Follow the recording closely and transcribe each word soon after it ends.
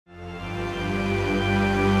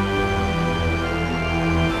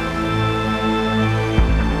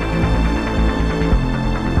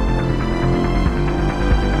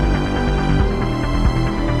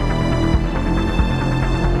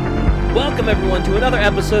Welcome, everyone, to another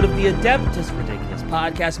episode of the Adeptus Ridiculous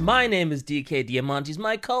podcast. My name is DK Diamantes.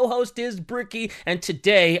 My co-host is Bricky, and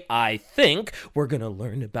today, I think, we're going to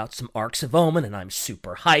learn about some ARKS of OMEN, and I'm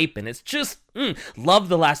super hype, and it's just, love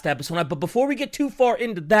the last episode. But before we get too far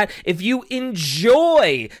into that, if you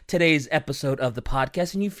enjoy today's episode of the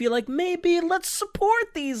podcast, and you feel like maybe let's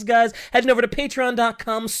support these guys, head over to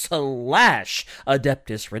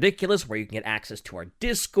patreon.com/Adeptus Ridiculous, where you can get access to our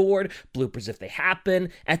Discord, bloopers if they happen.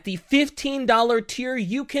 At the $15 tier,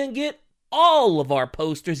 you can get all of our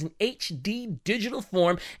posters in HD digital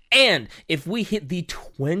form, and if we hit the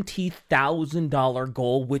 $20,000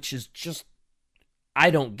 goal, which is just, I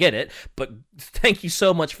don't get it, but thank you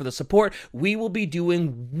so much for the support, we will be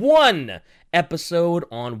doing one episode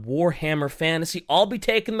on Warhammer Fantasy. I'll be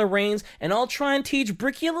taking the reins, and I'll try and teach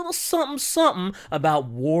Bricky a little something about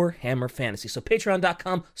Warhammer Fantasy. So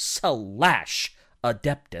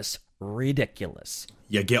patreon.com/Adeptus Ridiculous.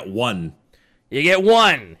 You get one. You get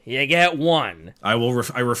one. You get one. I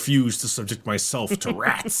refuse to subject myself to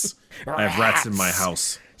rats. I have rats in my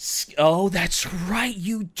house. Oh, that's right.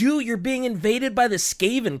 You do. You're being invaded by the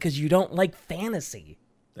Skaven because you don't like fantasy.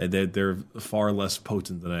 They're far less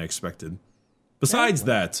potent than I expected. Besides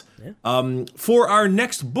that, for our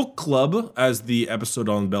next book club, as the episode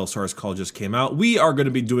on Belsar's Call just came out, we are going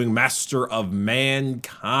to be doing Master of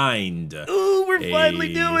Mankind. Ooh, we're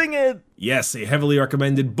finally doing it. Yes, a heavily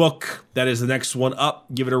recommended book. That is the next one up.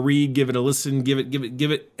 Give it a read, give it a listen, give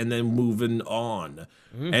it, and then moving on.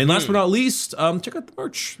 Mm-hmm. And last but not least, check out the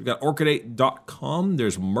merch. We got orchid8.com.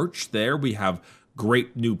 There's merch there. We have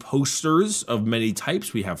great new posters of many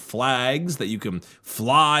types. We have flags that you can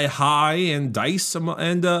fly high, and dice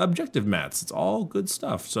and objective mats. It's all good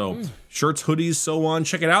stuff. So shirts, hoodies, so on.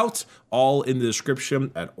 Check it out. All in the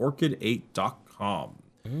description at orchid8.com.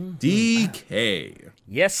 DK.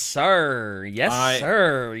 Yes, sir. Yes,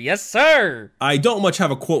 sir. Yes, sir. I don't much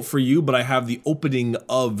have a quote for you, but I have the opening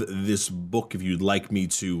of this book if you'd like me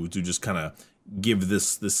to just kind of give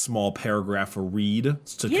this small paragraph a read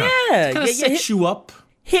to kind of set you up.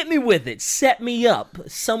 Hit me with it. Set me up.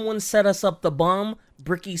 Someone set us up the bomb.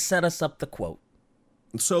 Bricky set us up the quote.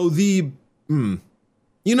 So you wouldn't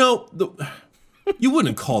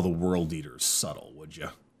call the World Eaters subtle, would you?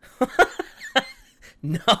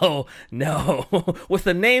 No. With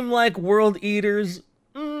a name like World Eaters,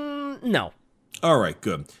 no. All right,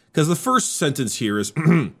 good. Because the first sentence here is,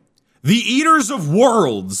 the Eaters of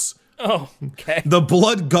Worlds. Oh, okay. The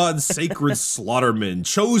blood god's sacred slaughtermen,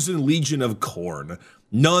 chosen legion of Khorne.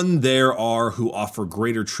 None there are who offer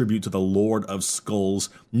greater tribute to the Lord of Skulls,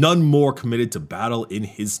 none more committed to battle in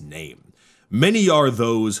his name. Many are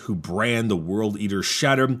those who brand the World Eater's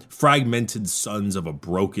shattered, fragmented sons of a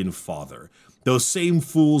broken father. Those same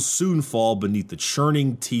fools soon fall beneath the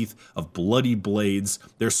churning teeth of bloody blades,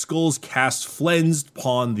 their skulls cast flensed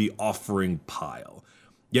upon the offering pile.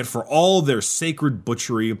 Yet for all their sacred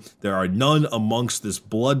butchery, there are none amongst this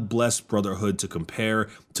blood-blessed brotherhood to compare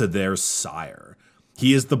to their sire.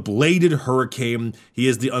 He is the bladed hurricane, he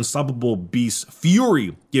is the unstoppable beast,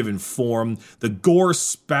 fury given form, the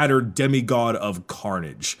gore-spattered demigod of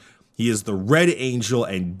carnage. He is the red angel,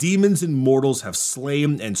 and demons and mortals have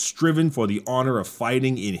slain and striven for the honor of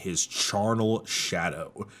fighting in his charnel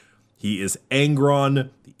shadow. He is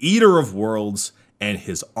Angron, the eater of worlds, and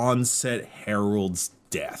his onset heralds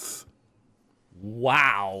death.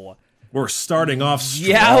 Wow. We're starting off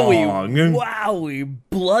strong. Wowie.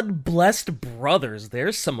 Blood-blessed brothers.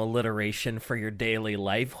 There's some alliteration for your daily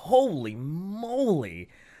life. Holy moly.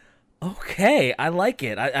 Okay, I like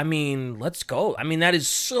it. I mean, let's go. I mean, that is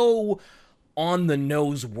so on the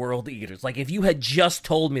nose, World Eaters. Like, if you had just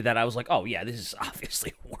told me that, I was like, oh yeah, this is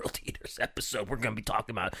obviously a World Eaters episode. We're going to be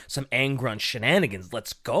talking about some ANGRON shenanigans.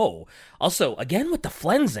 Let's go. Also, again with the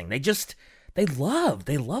flensing, they love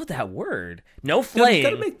that word. No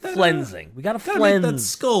flame, flensing. We got to flens. Make that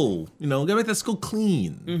skull, gotta make that skull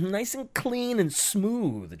clean. Nice and clean and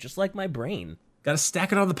smooth, just like my brain. Gotta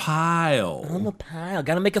stack it on the pile.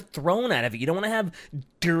 Gotta make a throne out of it. You don't want to have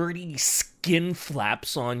dirty skin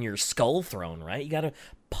flaps on your skull throne, right? You gotta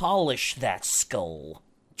polish that skull.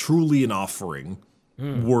 Truly an offering.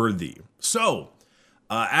 Worthy. So,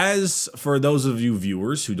 as for those of you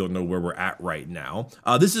viewers who don't know where we're at right now,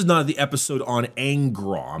 this is not the episode on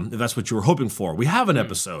ANGRON, if that's what you were hoping for. We have an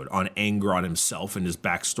episode on ANGRON himself and his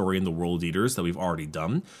backstory in the World Eaters that we've already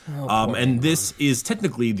done. And this is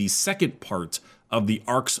technically the second part of the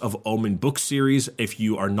ARKS of OMEN book series. If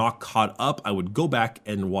you are not caught up, I would go back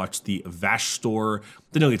and watch the Vashtor.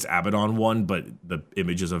 I know it's Abaddon one, but the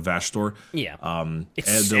image is of Vashtor. Yeah. It's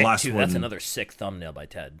and sick, the last too. one, that's another sick thumbnail by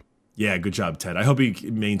Ted. Yeah, good job, Ted. I hope he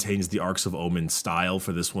maintains the ARKS of OMEN style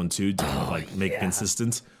for this one too, to make it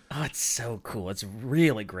consistent. Oh, it's so cool. It's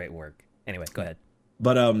really great work. Anyway, go ahead.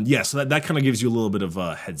 But so that kind of gives you a little bit of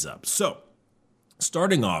a heads up. So,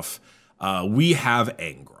 starting off, we have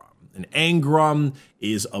ANGRON. And ANGRON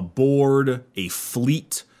is aboard a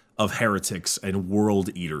fleet of heretics and world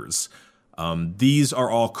eaters. These are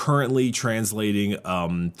all currently translating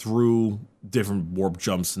through different warp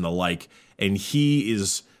jumps and the like, and he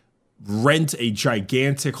is rent a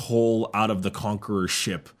gigantic hole out of the Conqueror's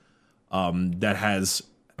ship that has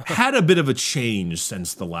had a bit of a change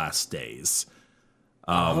since the last days.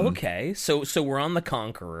 Okay, so we're on the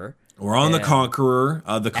Conqueror. We're on the Conqueror.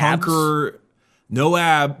 The Conqueror, no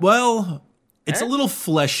ab. Well, it's a little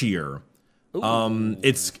fleshier.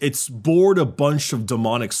 It's bored a bunch of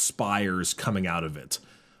demonic spires coming out of it.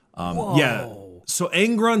 Yeah. So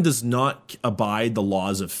ANGRON does not abide the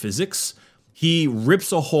laws of physics. He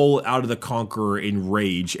rips a hole out of the Conqueror in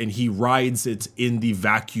rage, and he rides it in the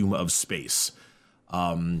vacuum of space.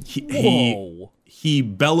 He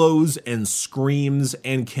bellows and screams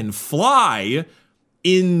and can fly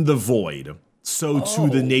in the void. So to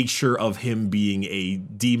the nature of him being a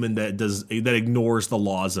demon that ignores the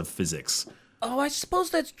laws of physics. Oh, I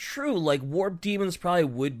suppose that's true. Like, warp demons probably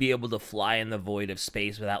would be able to fly in the void of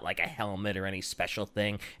space without, like, a helmet or any special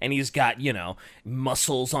thing. And he's got,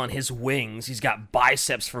 muscles on his wings. He's got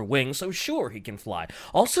biceps for wings, so sure, he can fly.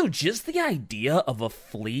 Also, just the idea of a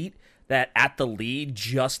fleet that at the lead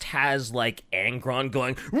just has, like, ANGRON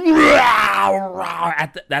going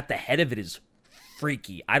at the head of it is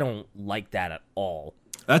freaky. I don't like that at all.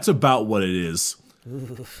 That's about what it is.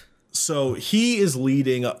 Oof. So he is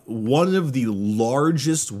leading one of the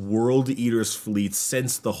largest World Eaters fleets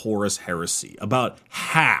since the Horus Heresy. About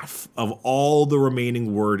half of all the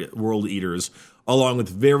remaining World Eaters, along with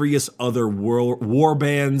various other war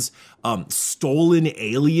bands, stolen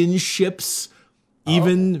alien ships,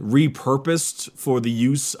 even repurposed for the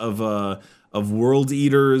use of World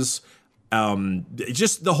Eaters.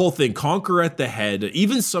 Just the whole thing. Conquer at the head.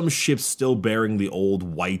 Even some ships still bearing the old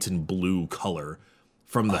white and blue color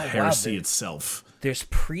from the heresy itself. There's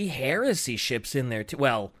pre-heresy ships in there too.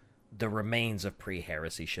 Well, the remains of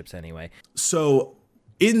pre-heresy ships anyway. So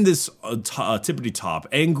in this tippity top,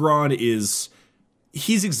 ANGRON he's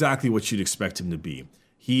exactly what you'd expect him to be.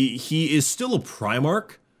 He is still a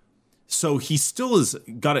Primarch, so he still is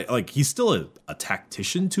he's still a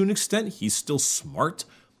tactician to an extent. He's still smart,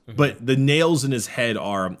 but the nails in his head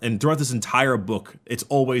are, and throughout this entire book, it's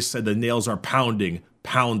always said the nails are pounding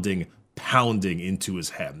into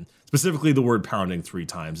his head. Specifically, the word pounding 3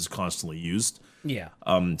 times is constantly used. Yeah.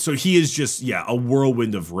 So he is just, a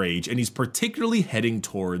whirlwind of rage, and he's particularly heading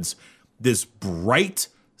towards this bright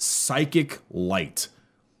psychic light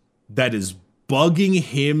that is bugging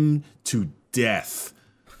him to death.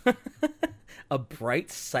 A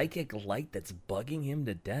bright psychic light that's bugging him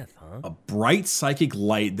to death, huh? A bright psychic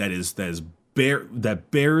light that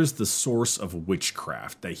bears the source of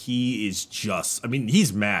witchcraft. That he is just,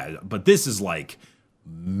 he's mad, but this is like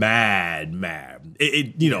mad.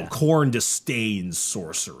 Khorne disdains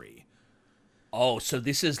sorcery. Oh, so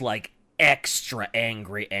this is like extra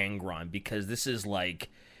angry ANGRON, because this is like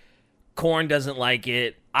Khorne doesn't like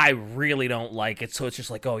it. I really don't like it. So it's just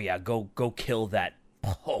like, oh yeah, go kill that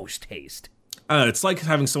post haste. It's like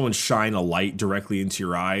having someone shine a light directly into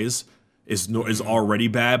your eyes is already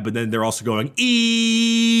bad, but then they're also going,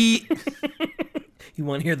 "Ee." You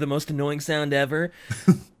want to hear the most annoying sound ever?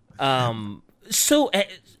 So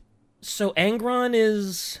ANGRON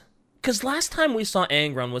is, because last time we saw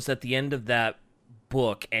ANGRON was at the end of that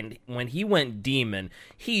book, and when he went demon,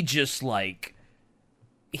 he's just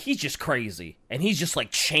crazy, and he's just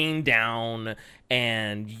like chained down,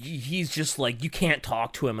 and he's just like, you can't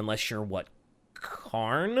talk to him unless you're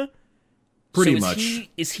Karn? Pretty much.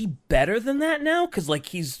 Is he better than that now? Because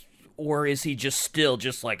or is he just still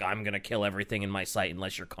just like, I'm gonna kill everything in my sight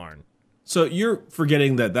unless you're Karn? So you're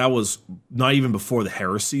forgetting that was not even before the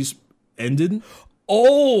heresies ended.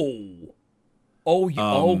 Okay,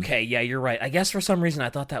 yeah, you're right. I guess for some reason I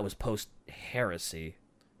thought that was post heresy.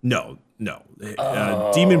 No.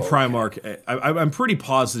 Demon Primarch. I'm pretty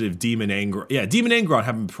positive Demon ANGRON. Yeah, Demon ANGRON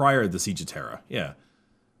happened prior to the Siege of Terra. Yeah.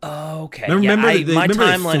 Okay. Remember my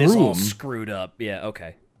timeline is all screwed up. Yeah.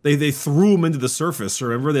 Okay. They threw him into the surface.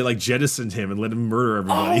 Remember, they jettisoned him and let him murder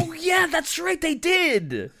everybody. Oh yeah, that's right. They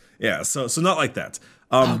did. Yeah. So not like that.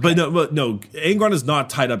 Okay. But no. ANGRON is not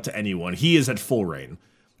tied up to anyone. He is at full reign.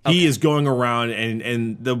 He is going around,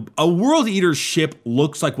 and a World Eater ship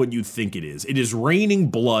looks like what you think it is. It is raining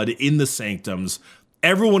blood in the sanctums.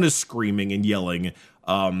 Everyone is screaming and yelling.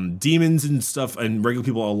 Demons and stuff and regular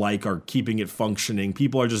people alike are keeping it functioning.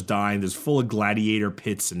 People are just dying. There's full of gladiator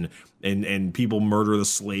pits and people murder the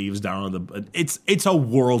slaves down on the. It's a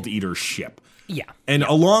world eater ship. Yeah. And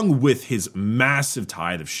along with his massive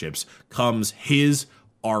tide of ships comes his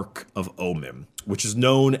Ark of OMEN, which is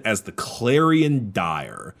known as the Clarion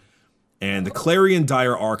Dire. And the Clarion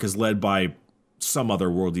Dire Ark is led by some other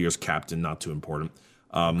World Eater's captain, not too important,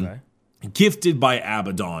 gifted by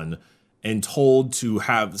Abaddon and told to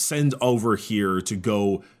send over here to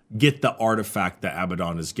go get the artifact that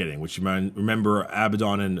Abaddon is getting, which remember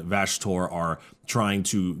Abaddon and Vashtor are trying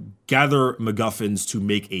to gather MacGuffins to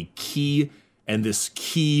make a key, and this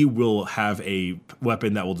key will have a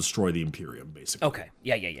weapon that will destroy the Imperium, basically. Okay.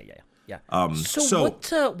 Yeah.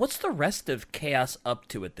 What's the rest of Chaos up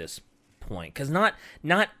to at this point? Because not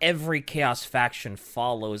every Chaos faction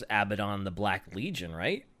follows Abaddon the Black Legion,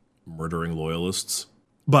 right? Murdering loyalists.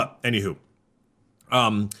 But anywho,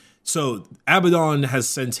 so Abaddon has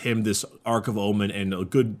sent him this Ark of Omen and a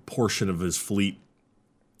good portion of his fleet,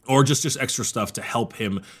 or just extra stuff to help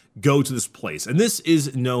him go to this place. And this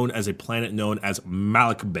is known as a planet known as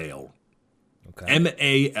Malak Bael. Okay.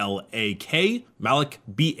 M-A-L-A-K, Malak,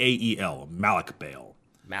 B-A-E-L, Malak Bael.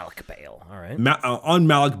 Malak Bael, all right. On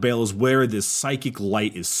Malak Bael is where this psychic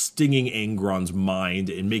light is stinging Angron's mind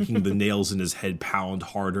and making the nails in his head pound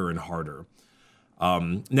harder and harder.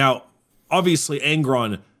 Now, obviously,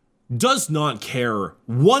 Angron does not care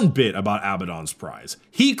one bit about Abaddon's prize.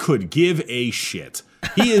 He could give a shit.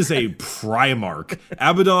 He is a Primarch.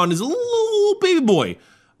 Abaddon is a little baby boy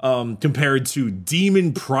compared to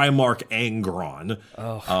Demon Primarch Angron.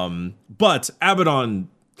 Oh. But Abaddon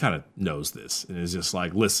kind of knows this and is just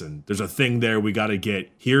like, listen, there's a thing there we got to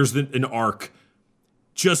get. Here's an arc.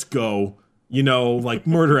 Just go. Like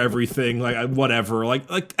murder everything, like whatever. Like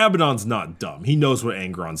Abaddon's not dumb. He knows what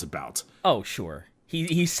Angron's about. Oh, sure.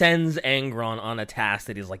 He sends Angron on a task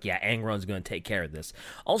that he's like, yeah, Angron's going to take care of this.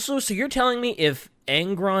 Also, so you're telling me if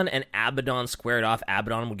Angron and Abaddon squared off,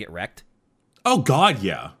 Abaddon would get wrecked? Oh God,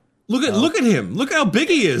 yeah. Look at him. Look how big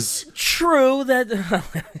he is. True that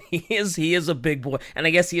he is a big boy, and I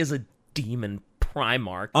guess he is a demon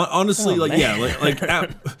Primarch. Honestly,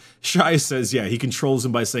 Shai says, yeah, he controls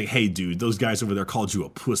him by saying, "Hey, dude, those guys over there called you a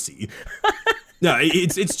pussy." No,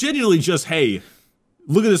 it's genuinely just, hey,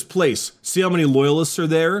 look at this place. See how many loyalists are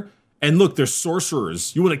there? And look, they're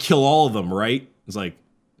sorcerers. You want to kill all of them, right? It's like,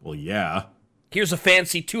 well, yeah. Here's a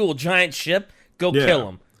fancy tool, giant ship. Go kill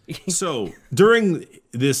them. So during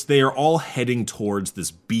this, they are all heading towards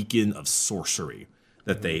this beacon of sorcery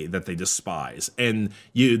that they despise. And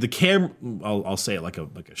the camera, I'll say it like a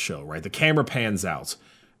show, right? The camera pans out,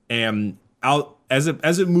 and out as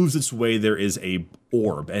it moves its way, there is a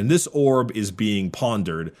orb, and this orb is being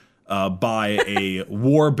pondered by a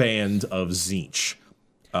war band of Tzeentch.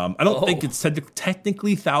 I don't think it's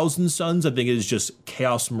technically Thousand Sons. I think it is just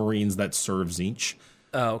Chaos Marines that serve Tzeentch.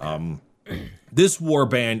 Oh, okay. This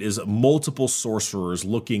warband is multiple sorcerers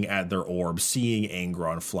looking at their orb, seeing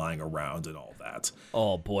Angron flying around and all that.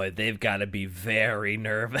 Oh boy, they've got to be very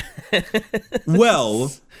nervous.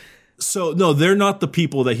 Well, so no, they're not the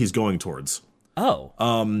people that he's going towards. Oh.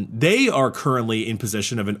 They are currently in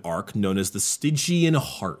possession of an ark known as the Stygian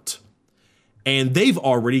Heart. And they've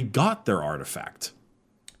already got their artifact.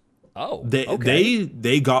 Oh,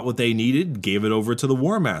 They got what they needed, gave it over to the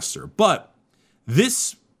War Master. But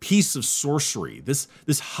this piece of sorcery, this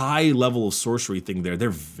high level of sorcery thing they're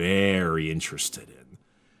very interested in.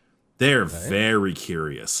 They're very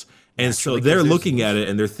curious. And so they're looking at it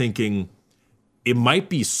and they're thinking it might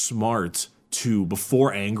be smart to,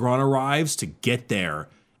 before Angron arrives, to get there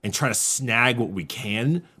and try to snag what we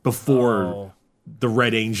can before the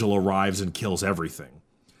Red Angel arrives and kills everything.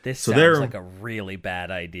 This sounds like a really bad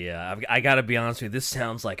idea. I got to be honest with you, this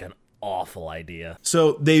sounds like an awful idea.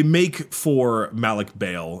 So they make for Malak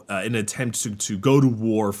Bael in an attempt to go to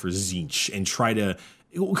war for Tzeentch and try to,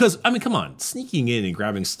 because I mean, come on, sneaking in and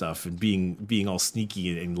grabbing stuff and being all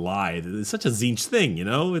sneaky and lie, it's such a Tzeentch thing,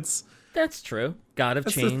 That's true. God of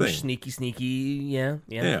change, sneaky. Yeah.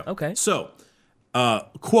 Okay. So,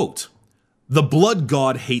 quote, "The blood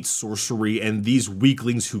god hates sorcery and these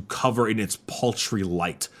weaklings who cover in its paltry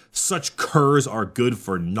light. Such curs are good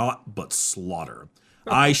for naught but slaughter.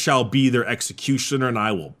 I shall be their executioner and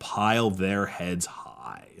I will pile their heads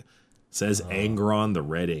high," says Angron the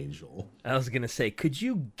Red Angel. I was going to say, could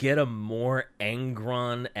you get a more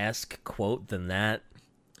Angron-esque quote than that?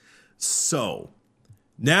 So,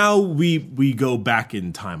 now we go back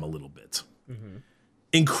in time a little bit. Mm-hmm.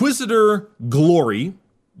 Inquisitor Glory,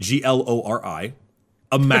 Glori,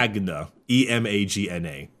 Amagna,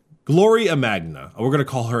 Emagna. Glory Amagna. We're going to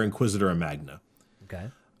call her Inquisitor Amagna. Okay.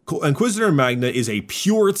 Inquisitor Magna is a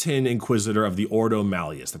Puritan Inquisitor of the Ordo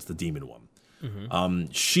Malleus. That's the demon one.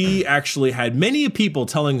 She actually had many people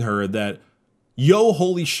telling her that, yo,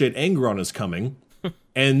 holy shit, Angron is coming.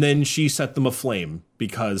 And then she set them aflame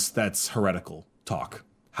because that's heretical talk.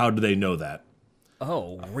 How do they know that?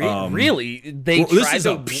 Oh, really? This is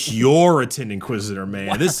a Puritan Inquisitor, man.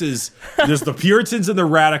 Wow. There's the Puritans and the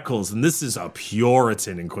Radicals, and this is a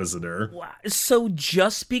Puritan Inquisitor. Wow. So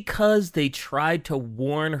just because they tried to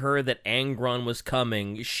warn her that Angron was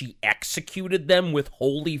coming, she executed them with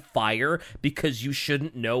holy fire because you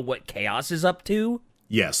shouldn't know what Chaos is up to?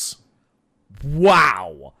 Yes.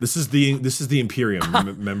 Wow. This is the Imperium,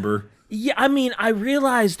 remember? Yeah, I mean, I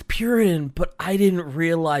realized Puritan, but I didn't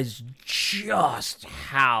realize just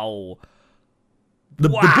how... The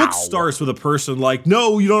book starts with a person like,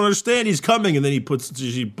 no, you don't understand, he's coming, and then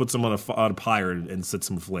she puts him on a pyre and sets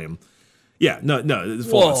him aflame. Yeah, no, it's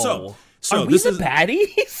full. So are we the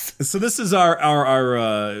baddies? So this is our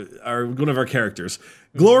one of our characters.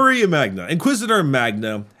 Gloria Magna, Inquisitor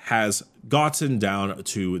Magna, has gotten down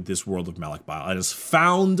to this world of Malakbile and has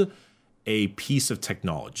found a piece of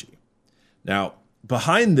technology. Now,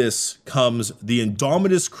 behind this comes the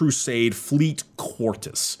Indomitus Crusade Fleet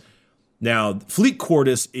Quartus. Now, Fleet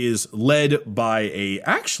Quartus is led by a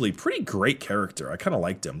actually pretty great character. I kind of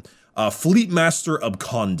liked him. Fleet Master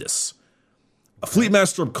Abcondis. A Fleet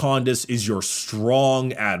Master Abcondis is your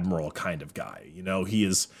strong admiral kind of guy. You know, he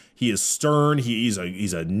is stern. He's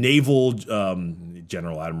a naval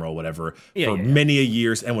general admiral, whatever, many a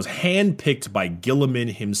years, and was handpicked by Gilliman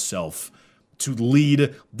himself to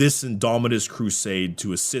lead this Indomitus Crusade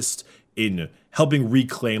to assist in helping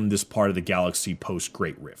reclaim this part of the galaxy post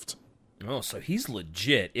Great Rift. Oh, so he's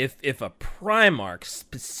legit. If a Primarch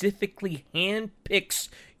specifically handpicks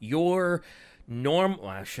your normal,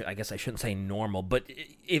 well, I guess I shouldn't say normal, but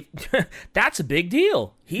if that's a big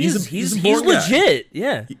deal. He's legit.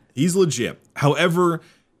 Yeah, he's legit. However,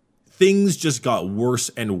 things just got worse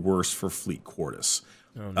and worse for Fleet Quartus.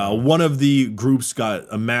 Oh, no. One of the groups got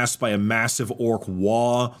amassed by a massive orc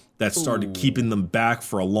Waaagh that started keeping them back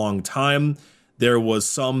for a long time. There was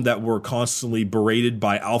some that were constantly berated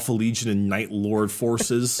by Alpha Legion and Night Lord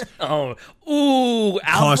forces. Alpha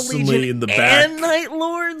constantly Legion in the back. And Night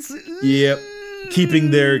Lords. Yep,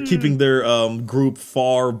 keeping their group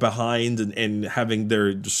far behind and having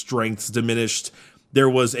their strengths diminished. There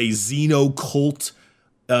was a Xeno cult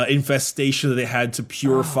infestation that they had to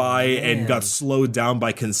purify and got slowed down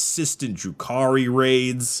by consistent Drukhari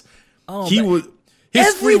raids.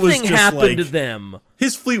 Everything happened to them.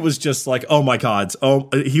 His fleet was just like, oh my god.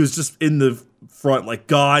 He was just in the front like,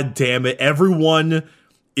 god damn it. Everyone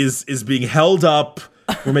is being held up.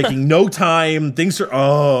 We're making no time. Things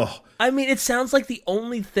are, I mean, it sounds like the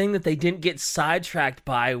only thing that they didn't get sidetracked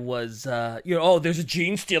by was, there's a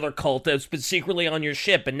gene stealer cult that's been secretly on your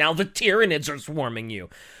ship, and now the Tyranids are swarming you.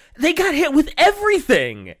 They got hit with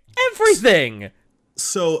everything. Everything.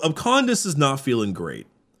 So, Abcondis is not feeling great.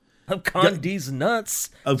 Abcondis nuts.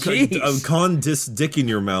 Abcondis dick in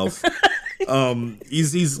your mouth.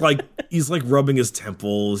 He's like rubbing his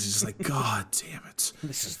temples. He's just like, god damn it.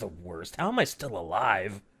 This is the worst. How am I still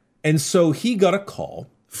alive? And so he got a call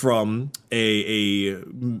from a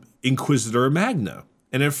Inquisitor Magna.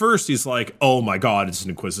 And at first he's like, oh my god, it's an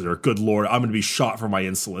Inquisitor. Good lord, I'm going to be shot for my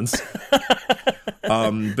insolence.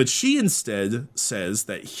 But she instead says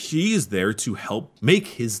that she is there to help make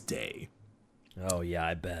his day. Oh yeah,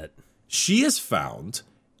 I bet. She has found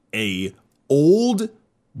a old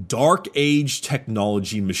Dark Age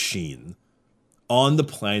technology machine on the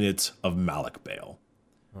planet of Malakbale.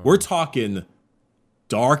 We're talking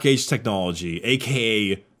Dark Age technology,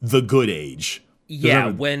 aka the Good Age. Yeah,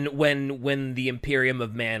 when the Imperium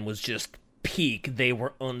of Man was just peak, they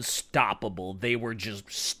were unstoppable. They were just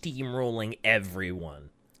steamrolling everyone.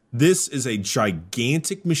 This is a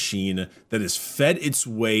gigantic machine that has fed its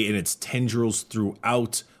way in its tendrils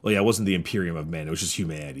throughout. Well, yeah, it wasn't the Imperium of Man; it was just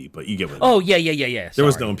humanity. But you get what? Oh yeah. There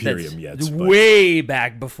was no Imperium yet. But way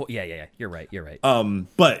back before. Yeah. You're right.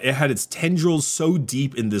 But it had its tendrils so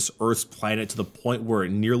deep in this Earth's planet to the point where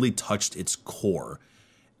it nearly touched its core.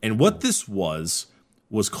 And what this was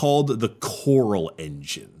called the Coral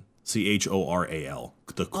Engine. Choral,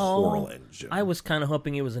 the Coral Engine. I was kind of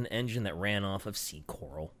hoping it was an engine that ran off of sea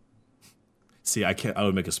coral. See, I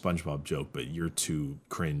would make a SpongeBob joke, but you're too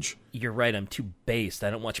cringe. You're right, I'm too based.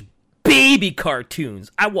 I don't watch baby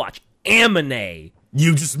cartoons. I watch anime.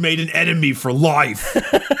 You just made an enemy for life.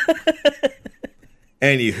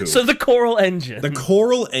 Anywho. So the Coral Engine. The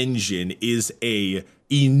Coral Engine is a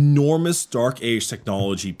enormous Dark Age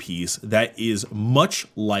technology piece that is much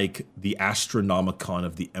like the Astronomicon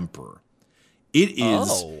of the Emperor. It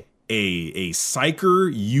is a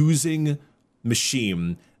psyker using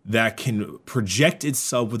machine that can project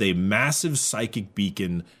itself with a massive psychic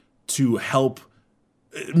beacon to help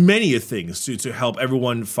many of things, to help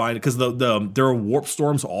everyone find, because there are warp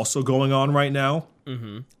storms also going on right now,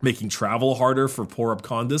 making travel harder for poor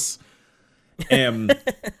Abcondas. And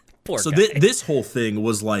poor so guy. This whole thing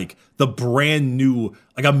was like the brand new,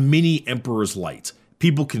 like a mini Emperor's Light.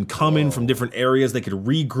 People can come in from different areas, they could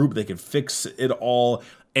regroup, they could fix it all,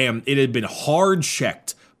 and it had been hard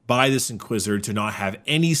checked by this Inquisitor to not have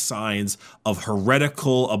any signs of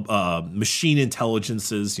heretical machine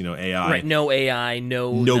intelligences, AI. Right, no AI,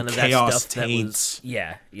 no none of chaos that stuff taints.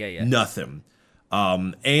 Yeah. Nothing.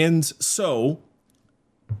 And so,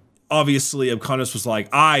 obviously, Abcondas was like,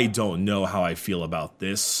 I don't know how I feel about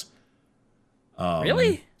this.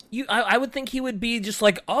 Really? I would think he would be just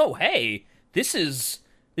like, oh, hey, this is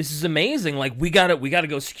amazing. Like, we gotta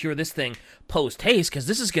go secure this thing post haste, because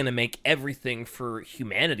this is gonna make everything for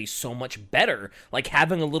humanity so much better. Like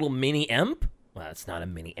having a little mini emp. Well, it's not a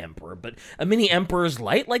mini emperor, but a mini Emperor's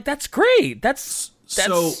Light. Like, that's great. That's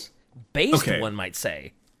so based, okay. one might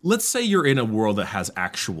say. Let's say you're in a world that has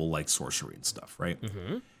actual like sorcery and stuff, right?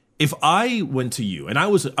 If I went to you and I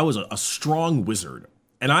was a strong wizard,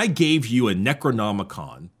 and I gave you a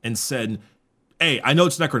Necronomicon and said, hey, I know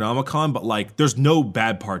it's Necronomicon, but like, there's no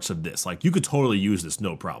bad parts of this. Like, you could totally use this,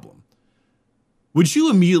 no problem. Would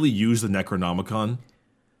you immediately use the Necronomicon?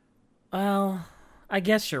 Well, I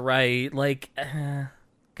guess you're right. Like,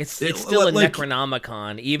 it's still a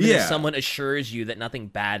Necronomicon, even if someone assures you that nothing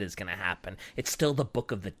bad is going to happen. It's still the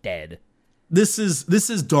Book of the Dead. This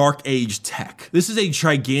is Dark Age tech. This is a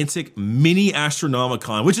gigantic mini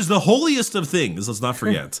Astronomicon, which is the holiest of things. Let's not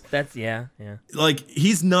forget. Yeah. Like,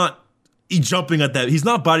 he's not jumping at that. He's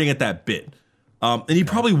not biting at that bit. And he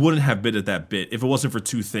probably wouldn't have bit at that bit if it wasn't for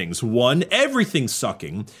two things. One, everything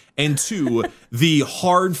sucking. And two, the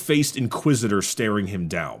hard-faced Inquisitor staring him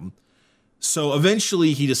down. So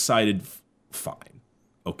eventually he decided, fine,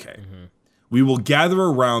 okay. We will gather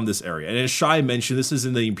around this area. And as Shai mentioned, this is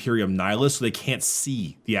in the Imperium Nihilus, so they can't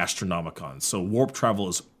see the Astronomicon. So warp travel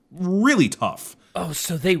is really tough. Oh,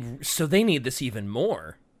 so they need this even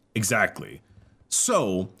more. Exactly.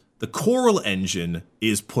 So the Coral Engine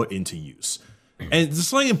is put into use. And there's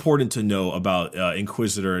something important to know about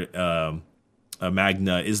Inquisitor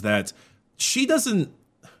Magna is that she doesn't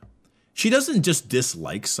just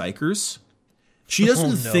dislike psychers. She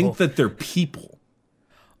doesn't think that they're people.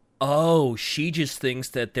 Oh, she just thinks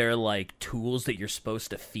that they're like tools that you're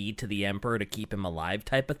supposed to feed to the Emperor to keep him alive,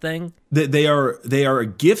 type of thing. They are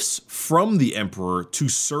gifts from the Emperor to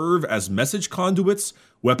serve as message conduits,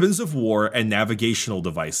 weapons of war, and navigational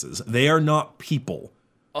devices. They are not people.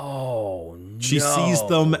 Oh, no. She sees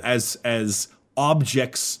them as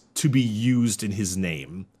objects to be used in his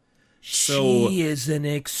name. She is an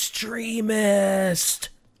extremist.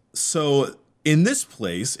 So in this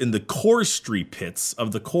place, in the choristry pits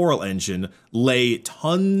of the Coral Engine, lay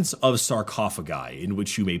tons of sarcophagi in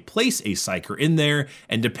which you may place a psyker in there,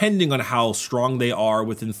 and depending on how strong they are,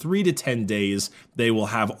 within 3 to 10 days, they will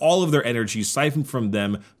have all of their energy siphoned from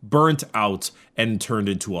them, burnt out, and turned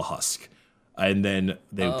into a husk. And then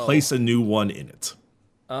they place a new one in it.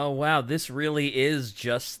 Oh, wow. This really is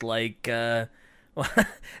just like...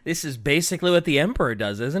 this is basically what the Emperor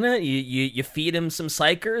does, isn't it? You feed him some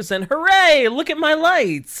psychers and hooray, look at my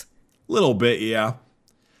lights. Little bit, yeah.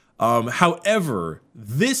 However,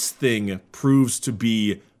 this thing proves to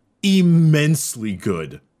be immensely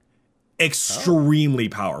good. Extremely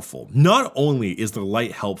powerful. Not only is the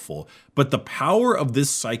light helpful, but the power of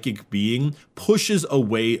this psychic being pushes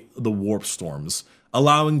away the warp storms,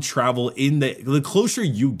 allowing travel in the closer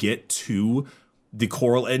you get to the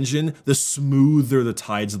Coral Engine, the smoother the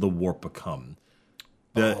tides of the warp become.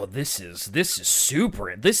 This is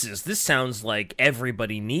super. This sounds like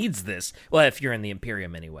everybody needs this. Well, if you're in the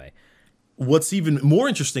Imperium anyway. What's even more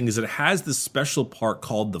interesting is it has this special part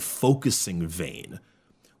called the focusing vein,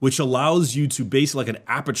 which allows you to basically, like an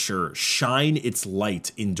aperture, shine its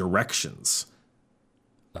light in directions.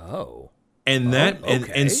 Oh. And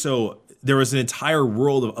okay. and so there is an entire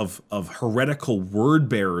world of heretical word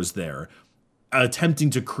bearers there, attempting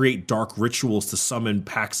to create dark rituals to summon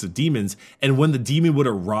packs of demons, and when the demon would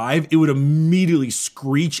arrive, it would immediately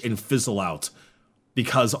screech and fizzle out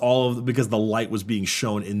because the light was being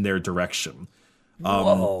shown in their direction.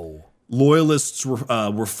 Whoa. Loyalists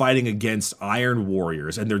were fighting against Iron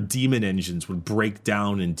Warriors, and their demon engines would break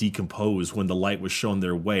down and decompose when the light was shown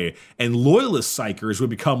their way. And Loyalist psychers would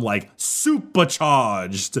become like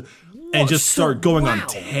supercharged and just start going on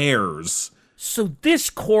tears. So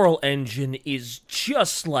this Coral engine is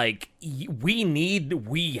just like,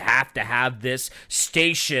 we have to have this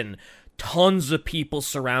station, tons of people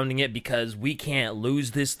surrounding it because we can't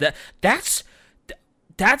lose this. That'll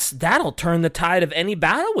turn the tide of any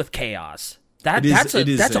battle with chaos. That's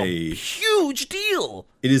a huge deal.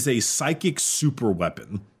 It is a psychic super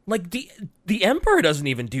weapon. Like, the Emperor doesn't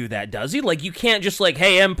even do that, does he? Like, you can't just like,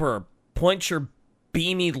 hey, Emperor, point your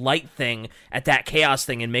beamy light thing at that chaos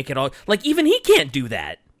thing and make it all... Like, even he can't do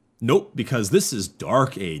that. Nope, because this is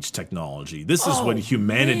Dark Age technology. This is when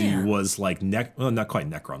humanity was like, not quite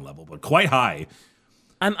Necron level, but quite high.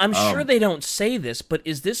 I'm sure they don't say this, but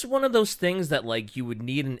is this one of those things that, like, you would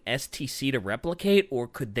need an STC to replicate, or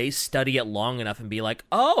could they study it long enough and be like,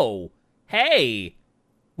 oh, hey,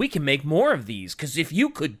 we can make more of these? Because if you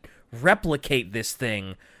could replicate this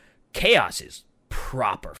thing, chaos is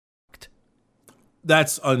proper fucked.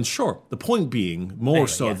 That's unsure. The point being, more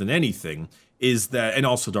than anything, is that, and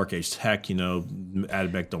also Dark Age tech,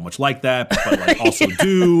 Admech don't much like that, but like also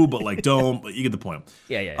do, but like don't, but you get the point.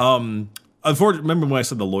 Yeah. Unfortunately, remember when I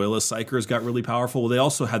said the Loyalist Psychers got really powerful? Well, they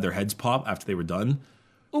also had their heads pop after they were done.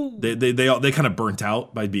 Ooh. They kind of burnt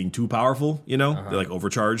out by being too powerful, They like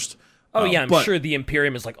overcharged. Oh yeah, I'm sure the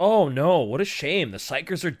Imperium is like, oh no, what a shame. The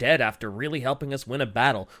Psychers are dead after really helping us win a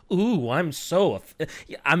battle. Ooh, I'm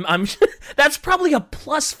that's probably a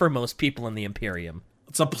plus for most people in the Imperium.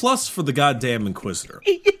 It's a plus for the goddamn Inquisitor.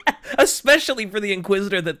 Yeah, especially for the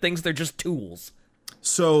Inquisitor that thinks they're just tools.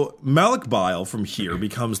 So Malik Bile from here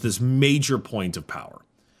becomes this major point of power.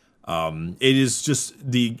 It is just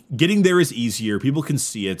getting there is easier. People can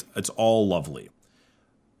see it. It's all lovely.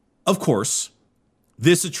 Of course,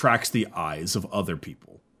 this attracts the eyes of other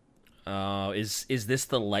people. Oh, is this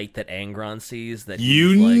the light that Angron sees? That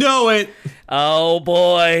know it. Oh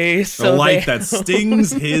boy, the light that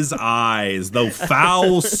stings his eyes. The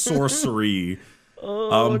foul sorcery.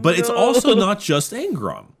 But it's also not just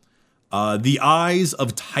Angron. The eyes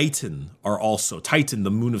of Titan are also Titan,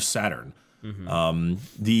 the moon of Saturn. Mm-hmm.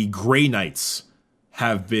 The Grey Knights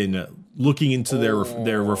have been looking into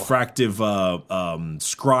their refractive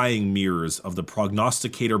scrying mirrors of the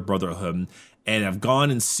Prognosticator Brotherhood and have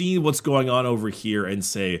gone and seen what's going on over here and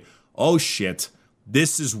say, oh shit,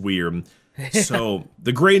 this is weird. So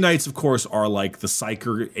the Grey Knights, of course, are like the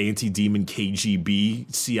Psyker anti-demon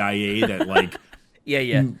KGB CIA that like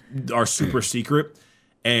are super secret.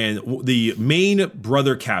 And the main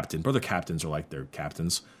brother captains are like their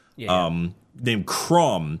captains, named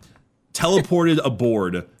Crom, teleported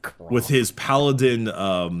aboard with his paladin,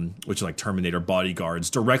 which is like Terminator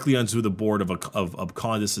bodyguards, directly onto the board of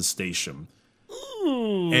Condis' station.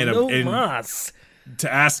 Ooh, and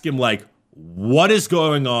to ask him, like, what is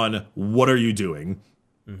going on? What are you doing?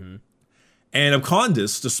 Mm-hmm. And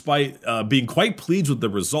Abcondis, despite being quite pleased with the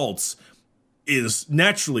results, is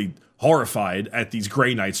naturally horrified at these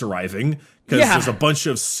Grey Knights arriving because there's a bunch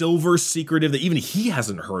of silver secretive that even he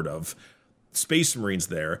hasn't heard of Space Marines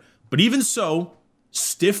there. But even so,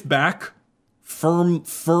 stiff back,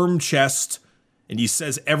 firm chest, and he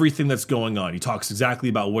says everything that's going on. He talks exactly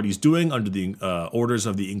about what he's doing under the orders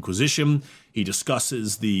of the Inquisition. He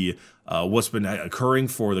discusses the what's been occurring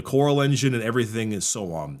for the Coral Engine and everything and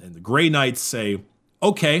so on. And the Grey Knights say,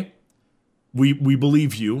 okay, we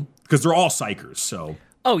believe you, because they're all psychers, so...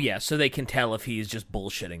 Oh, yeah, so they can tell if he's just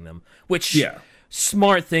bullshitting them. Which,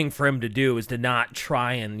 smart thing for him to do is to not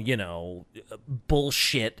try and,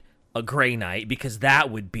 bullshit a Grey Knight, because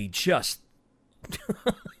that would be just...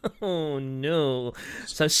 oh, no.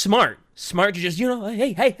 So smart. Smart to just,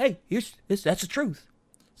 hey, that's the truth.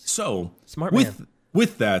 So, smart man.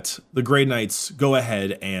 With that, the Grey Knights go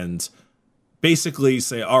ahead and basically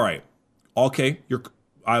say, all right, okay,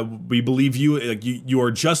 we believe you. Like you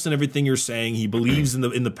are just in everything you're saying. He believes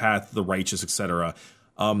in the path of the righteous, etc.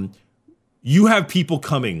 You have people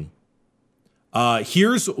coming.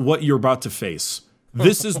 Here's what you're about to face.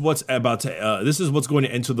 This is what's this is what's going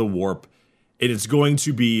to enter the warp, and it's going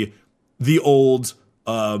to be the old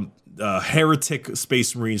heretic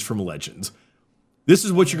Space Marines from Legend. This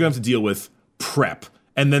is what you're going to have to deal with. Prep,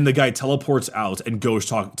 and then the guy teleports out and goes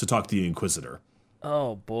to talk to the Inquisitor.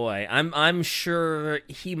 Oh boy, I'm sure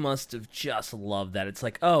he must have just loved that. It's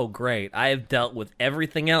like, oh great, I have dealt with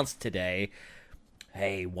everything else today.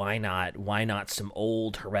 Hey, why not? Why not some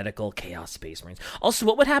old heretical Chaos Space Marines? Also,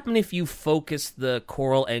 what would happen if you focused the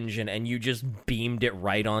Coral Engine and you just beamed it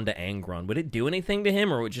right onto Angron? Would it do anything to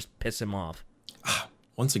him, or would it just piss him off?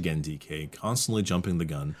 Once again, DK, constantly jumping the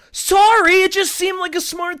gun. Sorry, it just seemed like a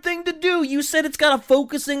smart thing to do. You said it's got a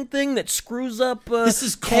focusing thing that screws up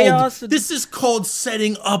chaos. This is called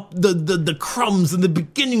setting up the crumbs in the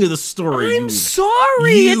beginning of the story. I'm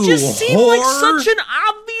sorry. It just seemed like such an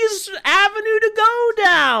obvious avenue to go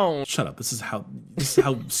down. Shut up. This is how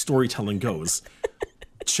storytelling goes.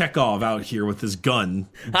 Chekhov out here with his gun,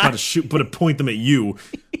 about to shoot, but to point them at you.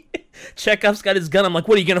 Chekhov's got his gun. I'm like,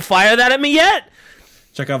 what, are you going to fire that at me yet?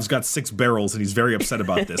 Chekhov's got 6 barrels, and he's very upset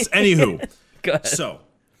about this. Anywho, go ahead. So,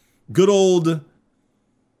 good old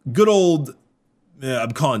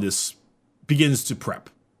Abcondis begins to prep.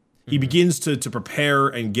 He begins to prepare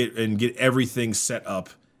and get everything set up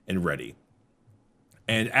and ready.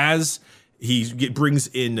 And as he brings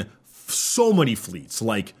in so many fleets,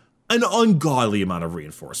 like an ungodly amount of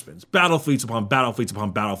reinforcements, battle fleets upon battle fleets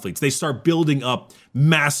upon battle fleets. They start building up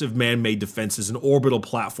massive man-made defenses and orbital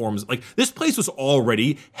platforms. Like, this place was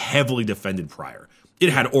already heavily defended prior. It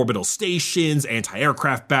had orbital stations,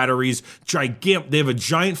 anti-aircraft batteries, they have a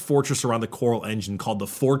giant fortress around the Coral Engine called the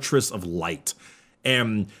Fortress of Light.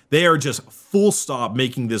 And they are just full stop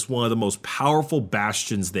making this one of the most powerful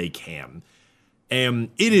bastions they can.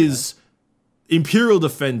 And it is, Imperial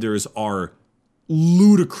defenders are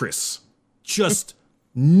ludicrous, just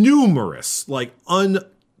numerous, like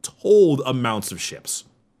untold amounts of ships.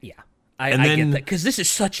 Yeah, I get that, because this is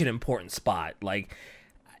such an important spot. Like,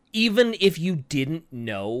 even if you didn't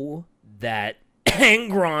know that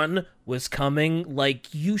Angron was coming,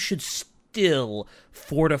 like, you should still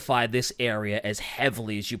fortify this area as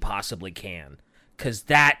heavily as you possibly can, because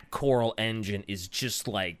that Coral Engine is just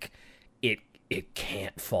like, it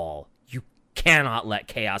can't fall. Cannot let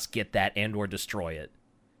chaos get that and or destroy it.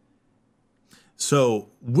 So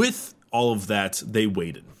with all of that, they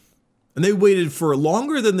waited. And they waited for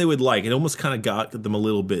longer than they would like. It almost kind of got them a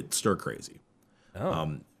little bit stir crazy.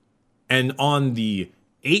 Oh. And on the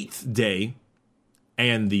 8th day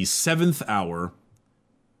and the 7th hour,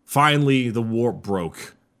 finally the warp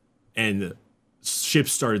broke and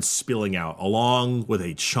ships started spilling out along with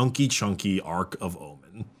a chunky Ark of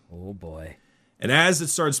Omen. Oh boy. And as it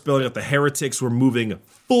started spilling out, the heretics were moving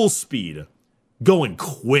full speed, going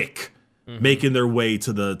quick, making their way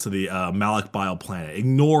to the Malak Bile planet,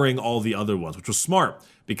 ignoring all the other ones, which was smart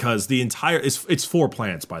because the entire it's 4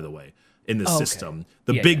 planets, by the way, in this system.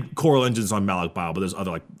 The big Coral Engine's on Malak Bile, but there's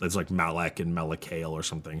other like Malek and Malakale or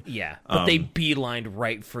something. Yeah, but they beelined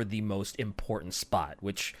right for the most important spot,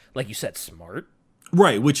 which, like you said, smart.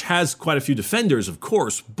 Right, which has quite a few defenders, of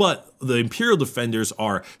course, but the Imperial defenders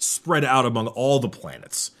are spread out among all the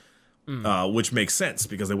planets, which makes sense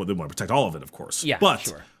because they want to protect all of it, of course. Yeah, but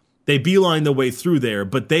sure. They beeline the way through there,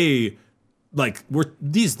 but they,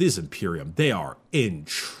 these Imperium, they are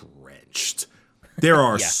entrenched. There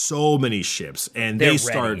are so many ships, and they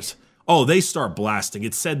start blasting.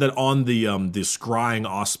 It's said that on the scrying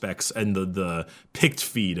auspex and the picked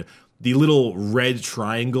feed, the little red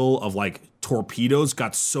triangle of torpedoes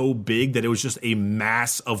got so big that it was just a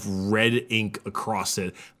mass of red ink across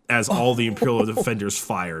it as all the Imperial defenders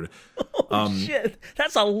fired. Shit,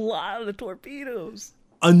 that's a lot of the torpedoes.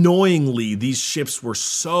 Annoyingly, these ships were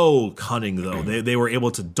so cunning, though. They were able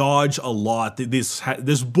to dodge a lot.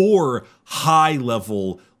 This bore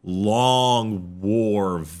high-level, long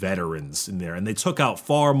war veterans in there, and they took out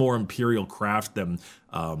far more Imperial craft than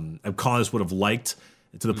Abcondis would have liked,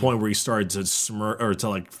 to the point where he started to smirk or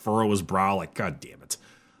to furrow his brow, like, God damn it.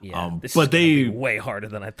 Yeah, this is be way harder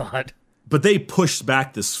than I thought. But they pushed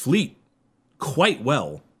back this fleet quite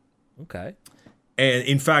well. Okay. And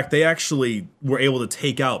in fact, they actually were able to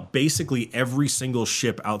take out basically every single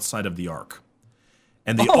ship outside of the Ark.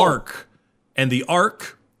 And the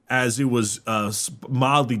Ark, as it was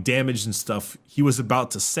mildly damaged and stuff, he was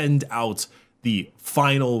about to send out the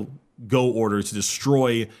final go order to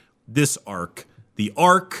destroy this Ark. The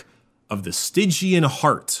Ark of the Stygian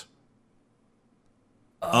Heart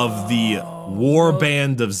of the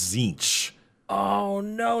Warband of Tzeentch. Oh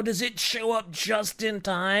no, does it show up just in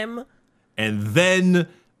time? And then,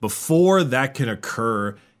 before that can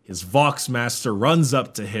occur, his Voxmaster runs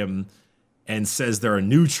up to him and says there are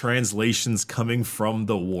new translations coming from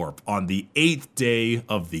the warp on the 8th day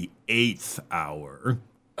of the 8th hour.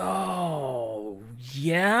 Oh,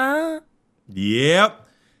 yeah? Yep.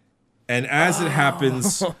 And as it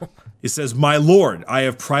happens, it says, "My lord, I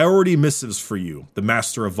have priority missives for you." The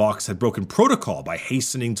Master of Vox had broken protocol by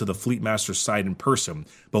hastening to the Fleet Master's side in person,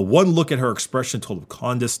 but one look at her expression told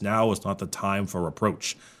Abcondis now was not the time for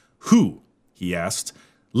reproach. "Who?" he asked.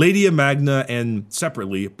 "Lady Magna and,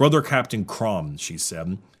 separately, Brother Captain Crom," she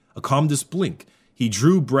said. Abcondis blinked. He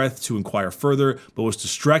drew breath to inquire further, but was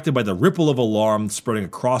distracted by the ripple of alarm spreading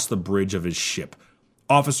across the bridge of his ship.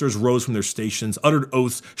 Officers rose from their stations, uttered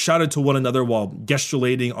oaths, shouted to one another while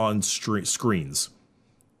gesticulating on screens.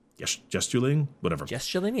 Gesticulating? Whatever.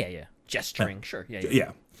 Gesticulating? Yeah. Gesturing, sure.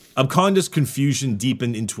 Yeah. Abconda's confusion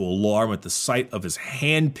deepened into alarm at the sight of his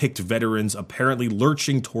hand-picked veterans apparently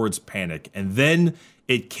lurching towards panic. And then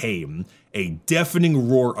it came. A deafening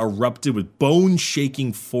roar erupted with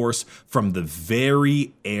bone-shaking force from the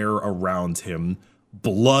very air around him.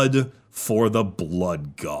 Blood for the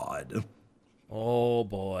blood god. Oh,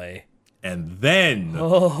 boy. And then...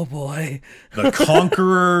 Oh, boy. The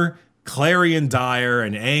Conqueror, Clarion Dyer,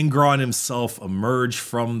 and Angron himself emerge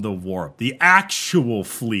from the warp. The actual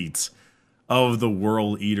fleet of the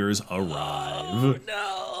World Eaters arrive. Oh,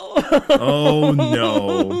 no. Oh,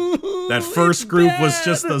 no. That first group was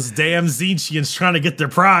just those damn Zinchians trying to get their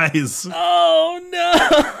prize. Oh, no.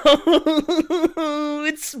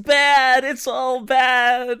 It's bad. It's all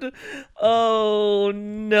bad. Oh,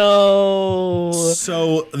 no.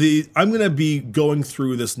 So I'm going to be going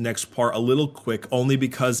through this next part a little quick, only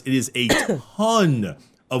because it is a ton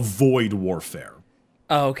of void warfare.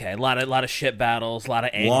 Oh, okay, a lot of ship battles, a lot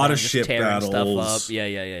of Angron just tearing stuff up.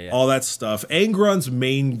 Yeah. All that stuff. Angron's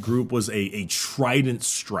main group was a trident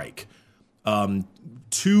strike.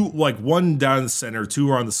 Two, like one down the center,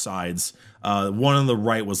 two are on the sides. One on the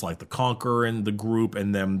right was like the Conqueror in the group,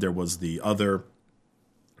 and then there was the other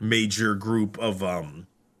major group of like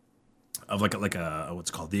a what's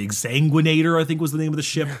it called, the Exsanguinator, I think was the name of the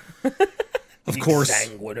ship. Of course.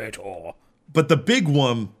 Exsanguinator. But the big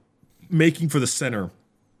one making for the center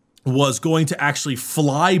was going to actually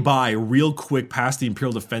fly by real quick past the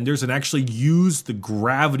Imperial Defenders and actually use the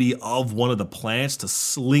gravity of one of the planets to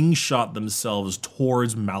slingshot themselves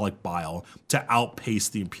towards Malik Bile to outpace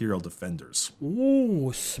the Imperial Defenders.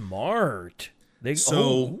 Ooh, smart.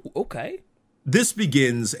 Okay. This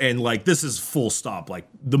begins, and like this is full stop, like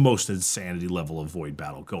the most insanity level of void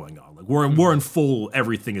battle going on. Like we're in full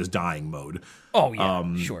everything is dying mode. Oh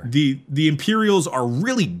yeah, sure. The Imperials are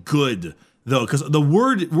really good though, because the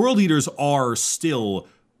World Eaters are still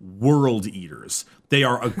World Eaters. They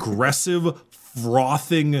are aggressive,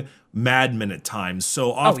 frothing madmen at times.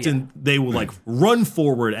 So often they will like run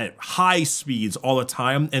forward at high speeds all the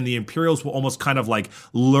time, and the Imperials will almost kind of like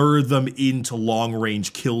lure them into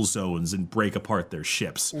long-range kill zones and break apart their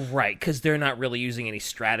ships. Right, because they're not really using any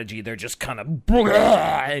strategy. They're just kind of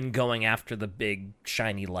and going after the big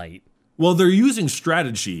shiny light. Well, they're using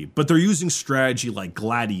strategy, but they're using strategy like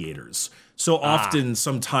gladiators. So often,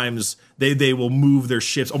 sometimes they will move their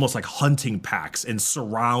ships almost like hunting packs and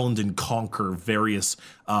surround and conquer various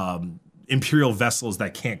Imperial vessels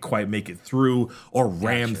that can't quite make it through, or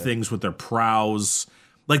ram things with their prows.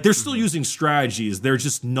 Like, they're still using strategies. They're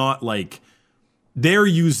just not like, they're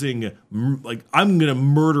using, like, I'm going to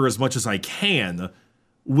murder as much as I can,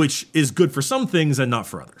 which is good for some things and not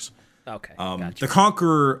for others. Okay, gotcha. The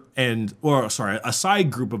Conqueror a side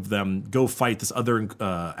group of them go fight this other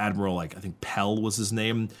admiral, like I think Pell was his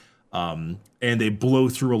name, and they blow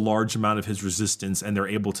through a large amount of his resistance, and they're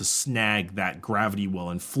able to snag that gravity well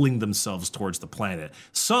and fling themselves towards the planet.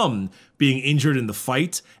 Some being injured in the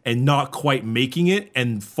fight and not quite making it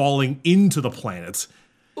and falling into the planet.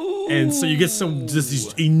 Ooh. And so you get just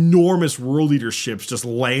these enormous World Eater ships just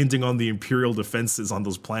landing on the Imperial defenses on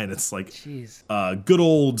those planets. Like, good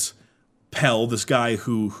old Pell, this guy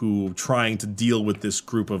who trying to deal with this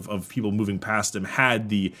group of people moving past him, had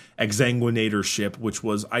the Exsanguinator ship, which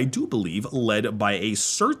was, I do believe, led by a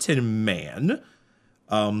certain man,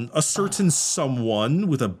 a certain someone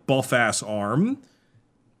with a buff-ass arm.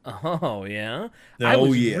 Oh, yeah? I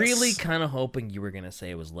was really kind of hoping you were going to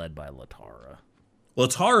say it was led by Latara.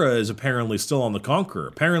 Latara is apparently still on the Conqueror.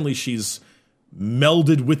 Apparently she's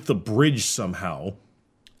melded with the bridge somehow.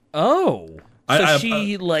 Oh. So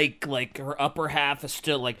she, like her upper half is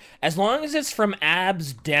still, like, as long as it's from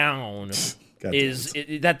abs down,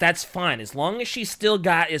 that's fine. As long as she's still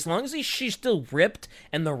ripped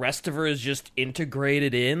and the rest of her is just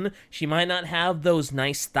integrated in, she might not have those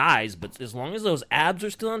nice thighs, but as long as those abs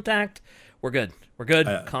are still intact, we're good. We're good.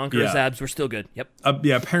 Conqueror's abs, we're still good. Yep.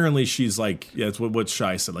 Apparently she's like, it's what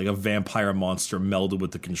Shai said, like a vampire monster melded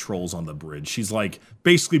with the controls on the bridge. She's like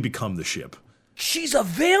basically become the ship. She's a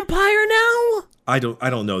vampire now? I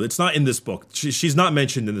don't know. It's not in this book. She's not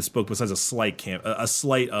mentioned in this book besides a slight what's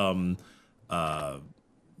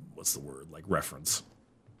the word? Like reference.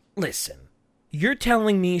 Listen, you're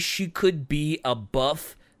telling me she could be a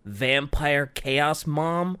buff vampire chaos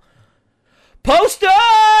mom? Poster!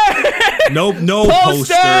 Nope, no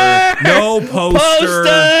poster. No poster.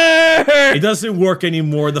 It doesn't work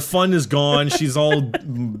anymore. The fun is gone. She's all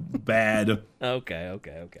bad. Okay.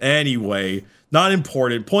 Anyway, not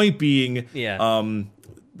important. Point being,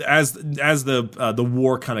 as the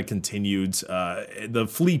war kind of continued, the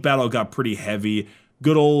fleet battle got pretty heavy.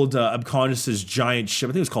 Good old Abconscious' giant ship,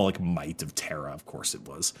 I think it was called like Might of Terra, of course it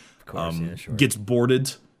was. Of course, sure. Gets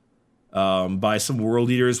boarded by some world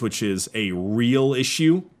eaters, which is a real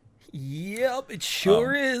issue. Yep, it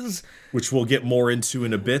sure is. Which we'll get more into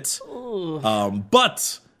in a bit.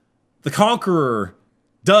 But the Conqueror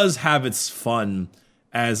does have its fun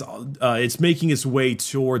as it's making its way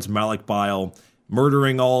towards Malakbile,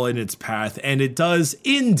 murdering all in its path, and it does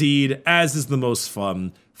indeed, as is the most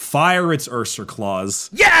fun, fire its Ursa claws.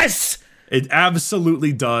 Yes! It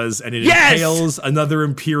absolutely does, and it impales another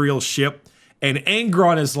Imperial ship, and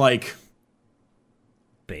Angron is like,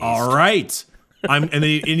 Based. all right. And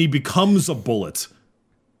he becomes a bullet.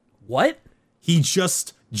 What? He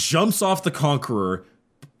just jumps off the Conqueror,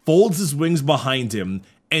 folds his wings behind him,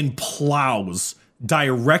 and plows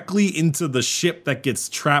directly into the ship that gets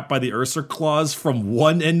trapped by the Ursa claws from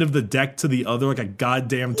one end of the deck to the other like a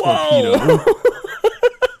goddamn torpedo.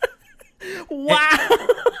 Wow.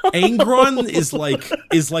 Angron is like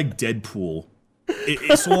Deadpool.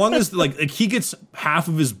 So long as like he gets half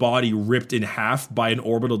of his body ripped in half by an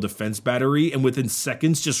orbital defense battery, and within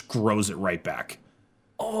seconds just grows it right back.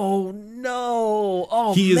 Oh no!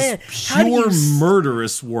 Oh he man! Is pure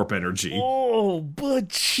murderous warp energy. Oh, but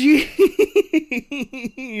jeez,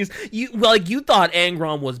 you thought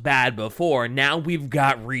Angron was bad before. Now we've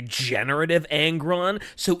got regenerative Angron.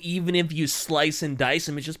 So even if you slice and dice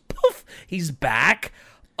him, it's just poof, he's back.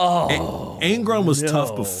 Oh, Angron was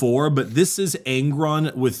tough before, but this is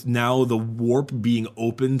Angron with now the warp being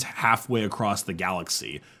opened halfway across the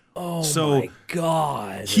galaxy. Oh my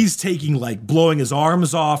god. He's taking like blowing his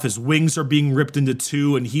arms off, his wings are being ripped into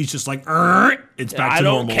two, and he's just like, it's back to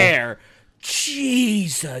normal. I don't care.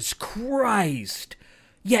 Jesus Christ.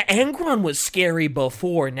 Yeah, Angron was scary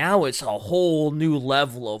before. Now it's a whole new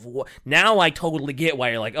level of war. Now I totally get why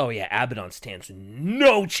you're like, oh yeah, Abaddon stands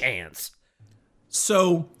no chance.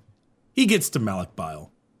 So he gets to Malakbile.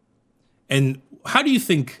 And how do you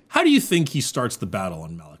think he starts the battle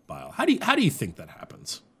on Malakbile? How do you think that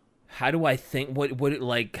happens? How do I think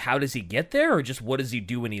how does he get there, or just what does he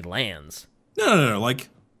do when he lands? No. Like,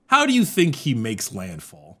 how do you think he makes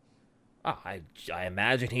landfall? I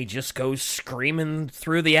imagine he just goes screaming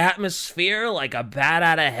through the atmosphere like a bat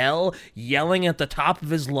out of hell, yelling at the top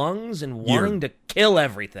of his lungs and wanting to kill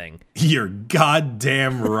everything. You're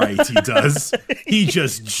goddamn right he does. He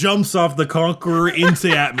just jumps off the Conqueror into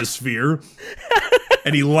the atmosphere,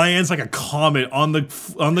 and he lands like a comet on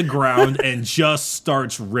the ground and just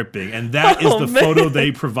starts ripping. And that is the photo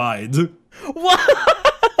they provide. Wow!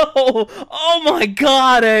 Oh my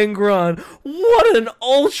god, Angron! What an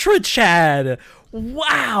ultra Chad!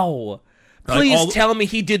 Wow! Please tell me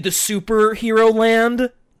he did the superhero land.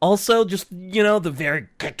 Also, just, the very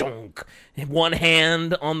one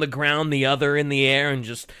hand on the ground, the other in the air, and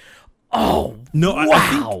just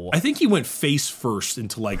wow! I think he went face first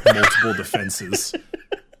into like multiple defenses.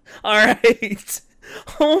 All right.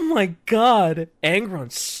 Oh my god,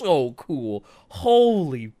 Angron's so cool.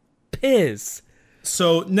 Holy piss.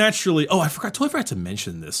 So naturally, I totally forgot to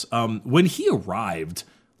mention this. When he arrived,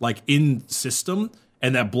 like in system,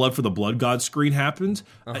 and that Blood for the Blood God screen happened,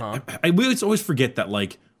 I always forget that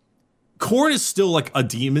like Khorne is still like a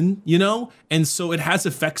demon, and so it has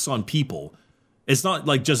effects on people. It's not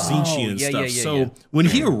like just Tzeentchian and stuff. When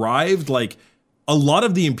he arrived, like a lot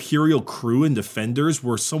of the Imperial crew and defenders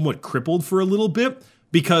were somewhat crippled for a little bit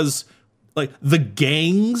because like the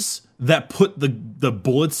gangs that put the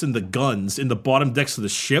bullets and the guns in the bottom decks of the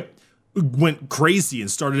ship went crazy and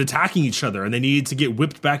started attacking each other, and they needed to get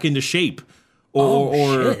whipped back into shape.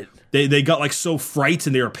 Or they got like so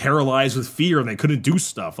frightened they were paralyzed with fear and they couldn't do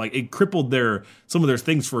stuff. Like it crippled some of their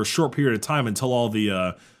things for a short period of time until all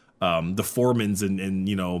the foremans and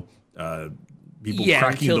people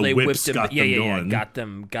cracking the whips got them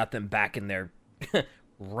going. Got them back in their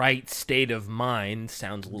right state of mind.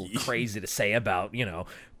 Sounds a little crazy to say about,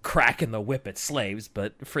 cracking the whip at slaves,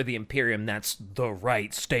 but for the Imperium, that's the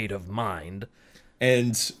right state of mind.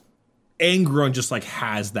 And Angron just like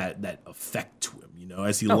has that effect to him,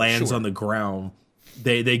 as he lands on the ground.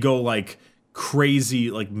 They go like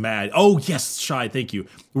crazy, like mad. Oh yes, Shy, thank you.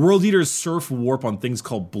 World Eaters surf warp on things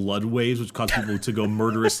called blood waves, which cause people to go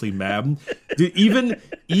murderously mad. Dude, even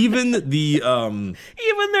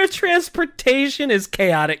their transportation is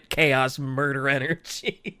chaotic chaos murder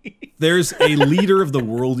energy. There's a leader of the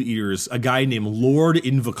World Eaters, a guy named Lord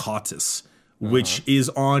Invocatus, which is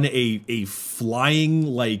on a flying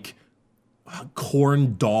like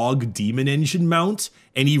corn dog demon engine mount,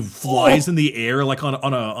 and he flies in the air like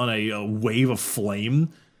on a wave of flame.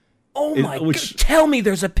 Oh my god! Tell me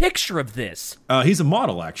there's a picture of this. He's a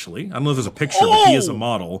model, actually. I don't know if there's a picture, but he is a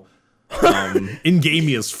model. In game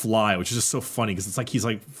he is Fly, which is just so funny because it's like he's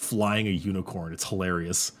like flying a unicorn. It's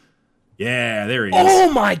hilarious. Yeah, there he is.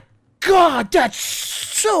 Oh my god, that's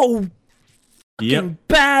so fucking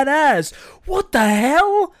badass. What the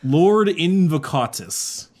hell? Lord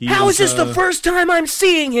Invocatus. How is this the first time I'm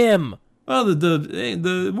seeing him? Well,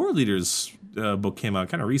 the World Leaders book came out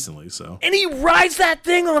kind of recently, so. And he rides that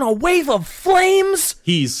thing on a wave of flames?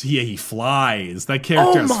 He flies. That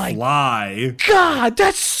character is Fly. God,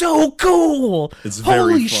 that's so cool. It's very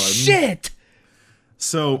Holy fun. shit.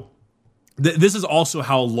 So this is also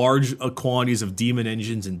how large quantities of demon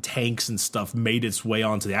engines and tanks and stuff made its way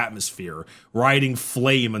onto the atmosphere, riding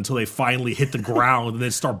flame until they finally hit the ground and then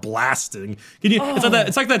start blasting.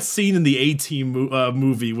 It's like that scene in the A-Team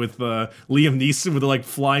movie with Liam Neeson, where they're like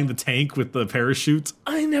flying the tank with the parachute.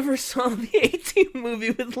 I never saw the A-Team movie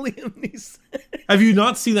with Liam Neeson. Have you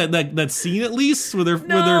not seen that scene at least? I haven't.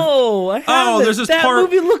 There's this that part.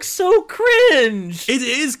 Movie looks so cringe. It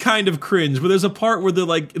is kind of cringe, but there's a part where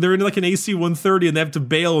they're in like an AC-130 and they have to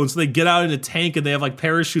bail, and so they get out in a tank and they have like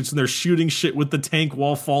parachutes and they're shooting shit with the tank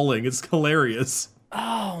while falling. It's hilarious.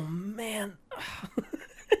 Oh man.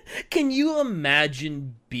 Can you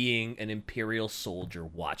imagine being an Imperial soldier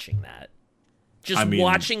watching that?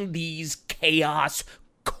 Watching these chaos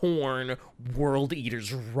corn World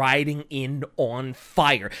Eaters riding in on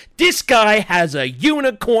fire. This guy has a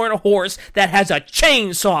unicorn horse that has a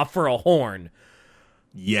chainsaw for a horn.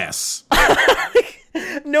 Yes.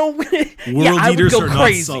 No, World Eaters are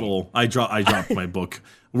not subtle. I dropped my book.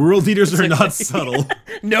 World Eaters are not subtle.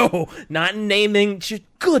 No, not naming. Just,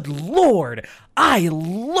 good lord, I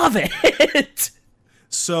love it.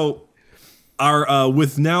 So, with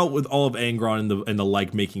all of Angron and the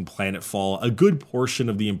like making planetfall, a good portion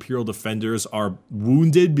of the Imperial defenders are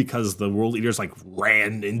wounded because the World Eaters like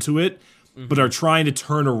ran into it, but are trying to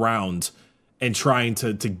turn around and trying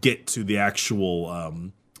to get to the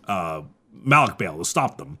actual Malik Bale to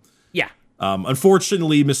stop them. Yeah.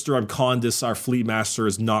 Unfortunately, Mr. Abcondis, our fleet master,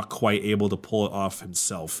 is not quite able to pull it off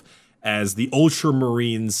himself, as the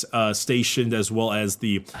Ultramarines stationed, as well as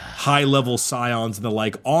the high-level Scions and the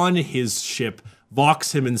like on his ship,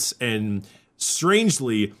 vox him and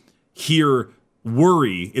strangely hear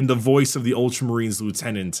worry in the voice of the Ultramarines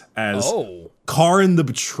lieutenant as Karn the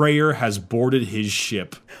Betrayer has boarded his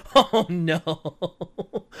ship. Oh no.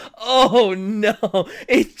 Oh no.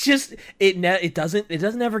 It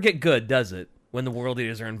doesn't ever get good, does it? When the World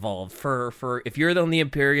Eaters are involved. For if you're on the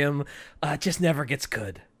Imperium, it just never gets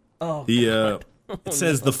good. Oh, God. It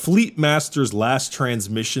says the Fleet Master's last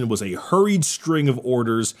transmission was a hurried string of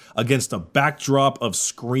orders against a backdrop of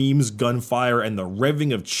screams, gunfire, and the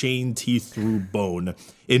revving of chain teeth through bone.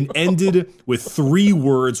 It ended with 3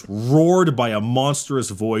 words roared by a monstrous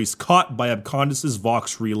voice, caught by Abcondis'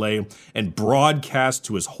 Vox relay, and broadcast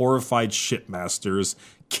to his horrified shipmasters: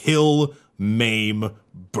 kill, maim,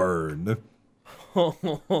 burn.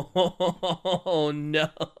 Oh no.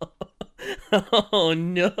 Oh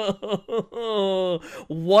no.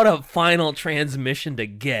 What a final transmission to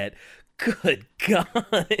get. Good God.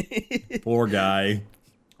 Poor guy.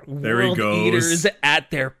 There World he goes. Eaters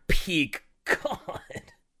at their peak. God.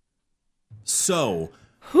 So,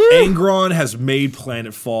 Angron has made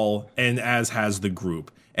planetfall, and as has the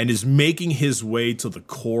group, and is making his way to the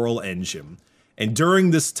Coral Engine. And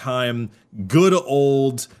during this time, good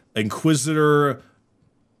old Inquisitor...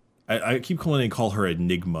 I keep call her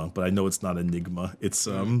Enigma, but I know it's not Enigma. It's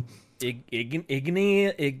Enagma.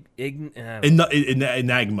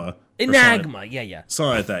 Enagma, yeah.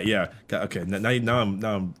 Something like that, yeah. Okay, now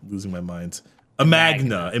I'm losing my mind.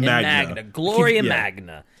 Magna. Gloria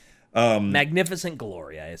Magna. Magnificent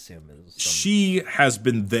Glory, I assume. She has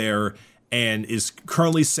been there and is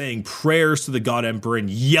currently saying prayers to the God Emperor and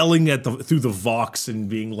yelling at through the Vox and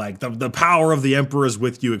being like, the power of the Emperor is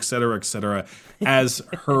with you, etc., as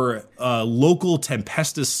her local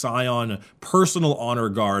Tempestus Scion personal honor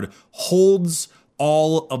guard holds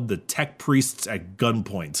all of the tech priests at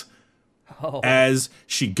gunpoint. As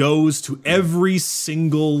she goes to every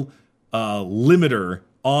single limiter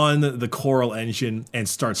on the Coral Engine and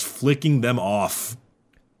starts flicking them off.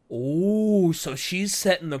 Oh, so she's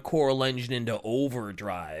setting the Coral Engine into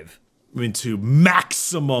overdrive. Into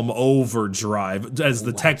maximum overdrive as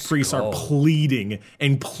the tech priests are pleading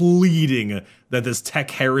that this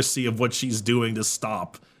tech heresy of what she's doing to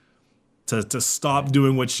stop. To stop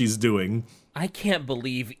doing what she's doing. I can't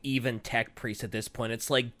believe even tech priests at this point. It's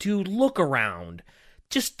like, dude, look around.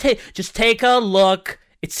 Just take a look.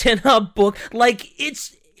 It's in a book. Like,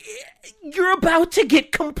 you're about to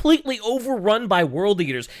get completely overrun by world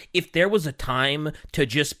eaters. If there was a time to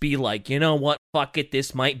just be like, you know what, fuck it,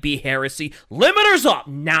 this might be heresy, limiters up,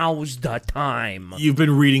 now's the time. You've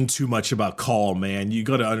been reading too much about Call, man. You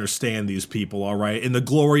gotta understand these people, all right? In the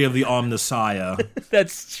glory of the Omnissiah.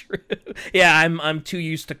 That's true. Yeah, I'm too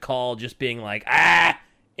used to Call just being like,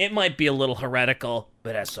 it might be a little heretical,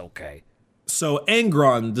 but that's okay. So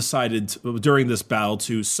ANGRON decided during this battle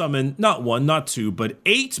to summon not 1, not 2, but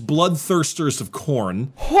 8 bloodthirsters of Khorne.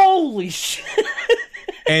 Holy shit!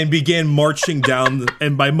 And began marching down,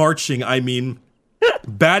 and by marching, I mean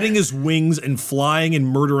batting his wings and flying and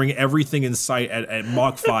murdering everything in sight at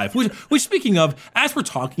Mach 5. Which, speaking of, as we're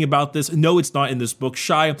talking about this, no, it's not in this book.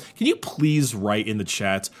 Shai, can you please write in the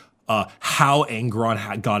chat how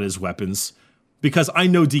ANGRON got his weapons? Because I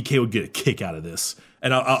know DK would get a kick out of this.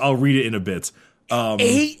 And I'll read it in a bit.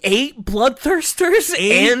 Eight bloodthirsters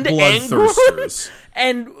and ANGRON?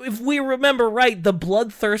 And if we remember right, the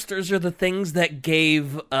bloodthirsters are the things that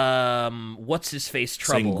gave what's his face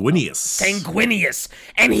trouble. Sanguinius.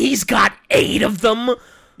 And he's got 8 of them.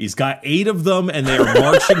 He's got 8 of them, and they are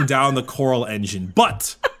marching down the Coral Engine.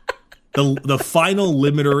 But the final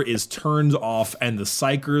limiter is turned off, and the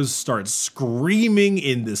Psykers start screaming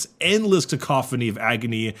in this endless cacophony of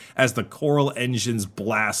agony as the Coral Engine's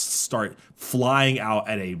blasts start flying out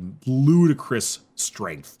at a ludicrous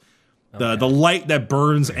strength. Okay. The light that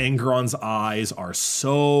burns ANGRON's eyes is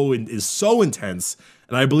so intense,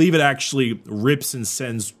 and I believe it actually rips and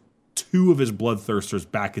sends 2 of his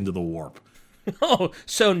bloodthirsters back into the warp. Oh,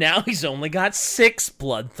 so now he's only got 6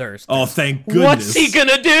 bloodthirsters. Oh, thank goodness. What's he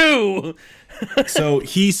gonna do? So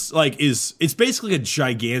he's like, it's basically a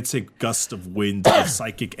gigantic gust of wind of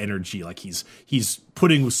psychic energy. Like he's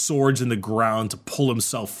putting swords in the ground to pull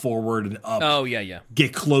himself forward and up. Oh, yeah.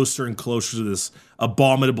 Get closer and closer to this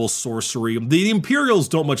abominable sorcery. The Imperials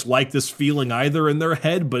don't much like this feeling either in their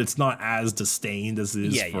head, but it's not as disdained as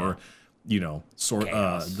it is for,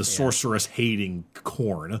 the sorceress hating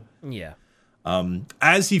Khorne. Yeah.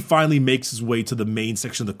 As he finally makes his way to the main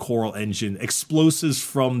section of the Coral Engine, explosives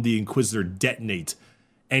from the Inquisitor detonate,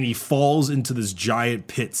 and he falls into this giant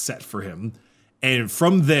pit set for him. And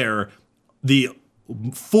from there, the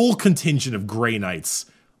full contingent of Grey Knights,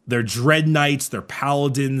 their Dread Knights, their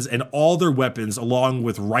Paladins, and all their weapons, along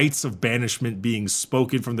with rites of banishment being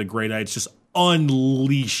spoken from the Grey Knights, just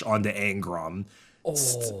unleash onto ANGRON.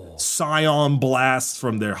 Scion blasts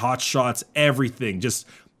from their hotshots, everything. Just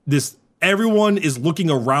this... Everyone is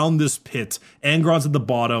looking around this pit. ANGRON's at the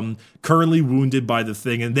bottom, currently wounded by the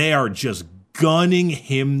thing, and they are just gunning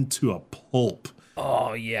him to a pulp.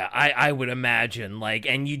 Oh, yeah, I would imagine,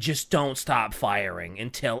 and you just don't stop firing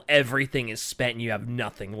until everything is spent and you have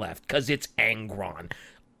nothing left, because it's ANGRON.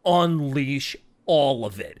 Unleash all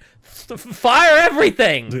of it. Fire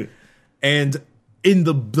everything! And in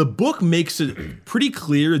the book makes it pretty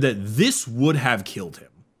clear that this would have killed him.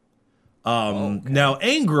 Now,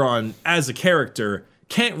 ANGRON, as a character,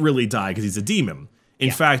 can't really die because he's a demon.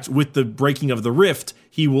 In fact, with the breaking of the rift,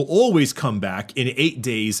 he will always come back in 8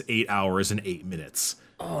 days, 8 hours, and 8 minutes.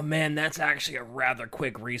 Oh, man, that's actually a rather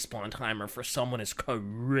quick respawn timer for someone as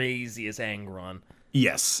crazy as ANGRON.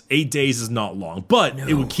 Yes, 8 days is not long, but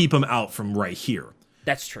it would keep him out from right here.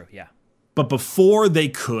 That's true, yeah. But before they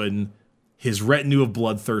could, his retinue of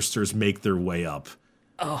bloodthirsters make their way up.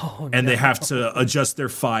 And they have to adjust their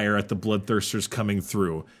fire at the bloodthirsters coming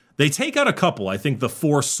through. They take out a couple. I think the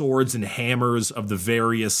 4 swords and hammers of the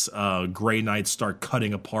various Grey Knights start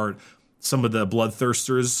cutting apart some of the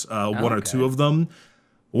bloodthirsters, 1 or 2 of them.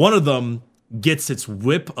 One of them gets its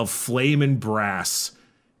whip of flame and brass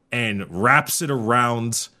and wraps it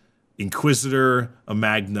around Inquisitor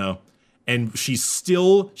Amagna. And she's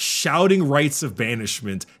still shouting rites of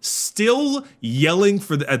banishment, still yelling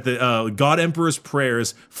at the God Emperor's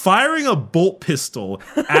prayers, firing a bolt pistol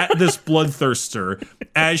at this bloodthirster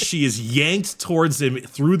as she is yanked towards him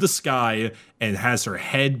through the sky and has her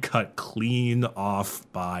head cut clean off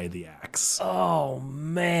by the axe. Oh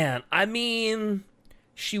man, I mean,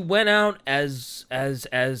 she went out as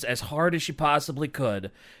hard as she possibly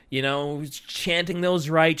could. You know, chanting those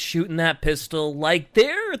rites, shooting that pistol.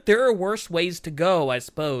 There are worse ways to go, I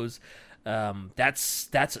suppose. That's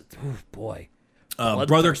oh boy. Brother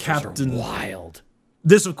Bloodthirsters Captain are wild.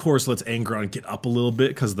 This, of course, lets Angron get up a little bit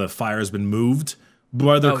because the fire has been moved.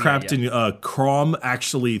 Brother Captain Crom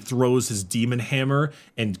actually throws his demon hammer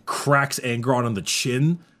and cracks Angron on the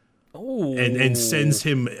chin. Oh. And sends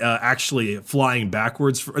him actually flying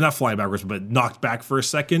backwards. Not flying backwards, but knocked back for a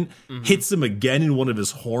second. Mm-hmm. Hits him again in one of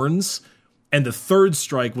his horns. And the third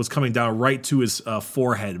strike was coming down right to his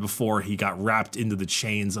forehead before he got wrapped into the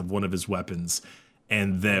chains of one of his weapons.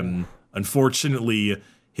 And then, unfortunately,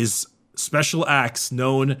 his special axe,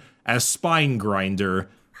 known as Spine Grinder,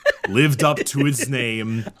 lived up to its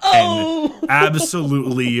name and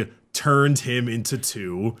absolutely turned him into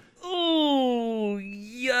two. Oh,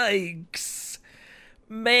 yikes.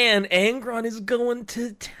 Man, Angron is going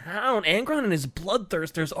to town. Angron and his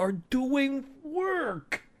bloodthirsters are doing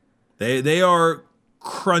work. They are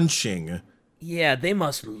crunching. Yeah, they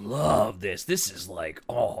must love this. This is like,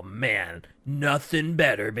 oh man, nothing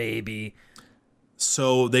better, baby.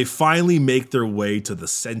 So they finally make their way to the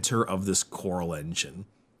center of this coral engine.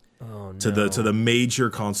 Oh, no. To the major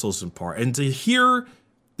consoles and part. And to hear,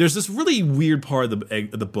 there's this really weird part of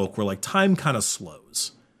the book where like time kind of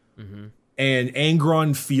slows. Mm-hmm. And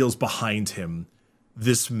Angron feels behind him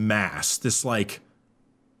this mass, this like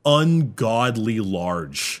ungodly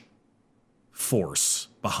large force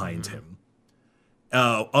behind him.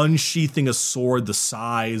 Unsheathing a sword the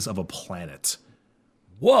size of a planet.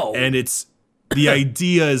 Whoa. And it's the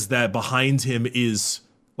idea is that behind him is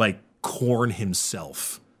like Khorne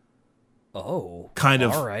himself. Oh, kind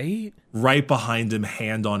of all right behind him,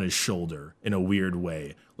 hand on his shoulder in a weird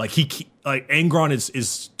way. Like Angron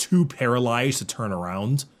is too paralyzed to turn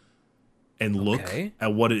around and look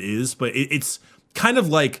at what it is, but it's kind of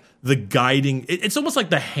like the guiding. It's almost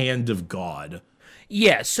like the hand of God.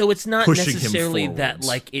 Yeah, so it's not necessarily that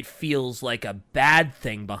like it feels like a bad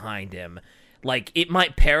thing behind him. Like, it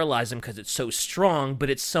might paralyze him because it's so strong,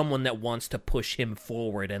 but it's someone that wants to push him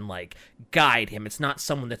forward and, like, guide him. It's not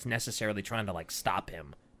someone that's necessarily trying to, like, stop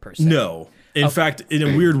him, per se. No. In fact, in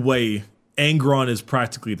a weird way, Angron is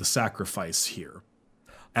practically the sacrifice here.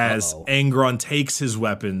 As Angron takes his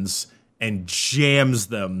weapons and jams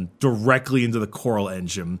them directly into the coral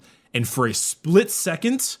engine. And for a split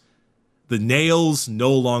second, the nails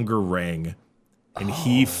no longer rang. And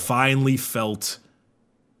he finally felt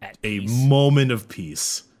a moment of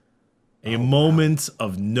peace. A moment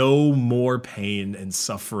of no more pain and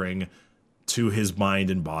suffering to his mind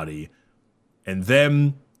and body. And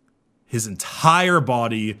then his entire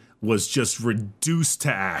body was just reduced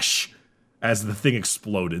to ash as the thing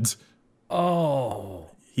exploded. Oh.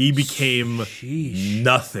 He became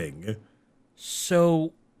nothing.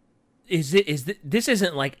 So this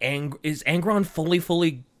isn't like is Angron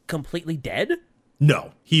fully completely dead?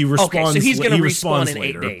 No, he respawns. Okay, so he's going to respawn in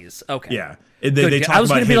later. 8 days. Okay, yeah. They talk I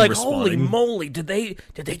was going to be like, respawning. holy moly, did they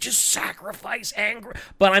just sacrifice Angron?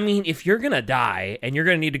 But I mean, if you're going to die and you're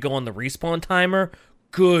going to need to go on the respawn timer,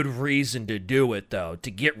 good reason to do it though,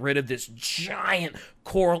 to get rid of this giant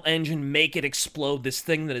coral engine, make it explode, this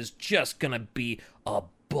thing that is just going to be a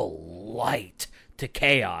blight to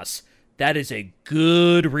chaos. That is a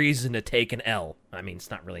good reason to take an L. I mean,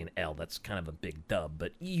 it's not really an L. That's kind of a big dub,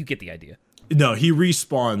 but you get the idea. No, he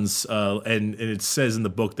respawns, and it says in the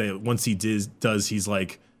book that once he does, he's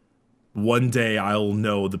like, one day I'll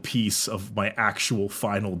know the peace of my actual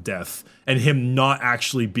final death. And him not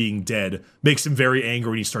actually being dead makes him very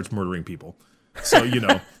angry and he starts murdering people. So,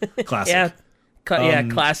 classic.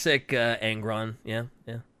 Classic Angron. Yeah.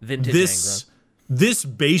 Vintage Angron. This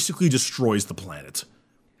basically destroys the planet.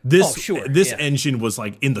 This engine was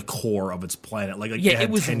like in the core of its planet. It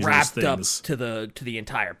was wrapped up to the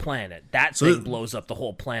entire planet. That thing blows up, the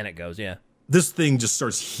whole planet goes. Yeah. This thing just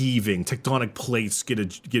starts heaving. Tectonic plates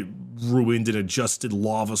get ruined and adjusted.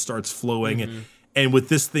 Lava starts flowing, and with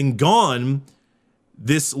this thing gone,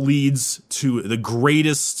 this leads to the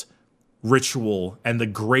greatest ritual and the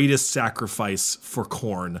greatest sacrifice for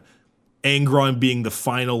Khorne. Angron being the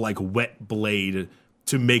final wet blade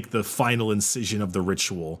to make the final incision of the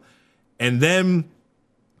ritual. And then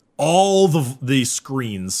all the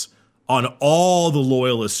screens on all the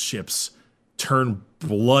loyalist ships turn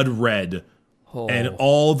blood red, and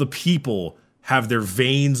all the people have their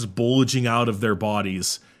veins bulging out of their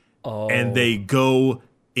bodies, and they go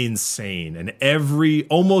insane. And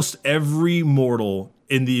almost every mortal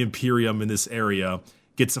in the Imperium in this area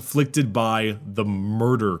gets afflicted by the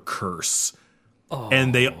murder curse.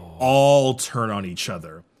 And they all turn on each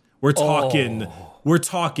other. We're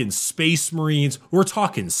talking Space Marines. We're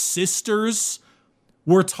talking sisters.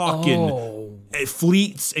 We're talking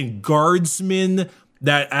fleets and guardsmen.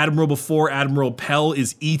 that Admiral before Admiral Pell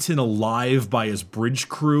is eaten alive by his bridge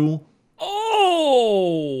crew.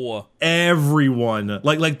 Oh, everyone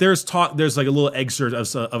like there's like a little excerpt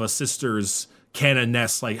of a sister's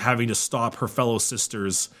canoness like having to stop her fellow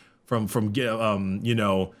sisters from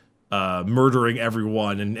murdering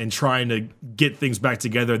everyone and trying to get things back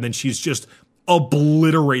together, and then she's just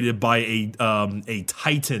obliterated by a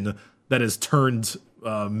titan that has turned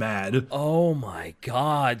mad. Oh my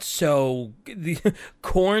god. So the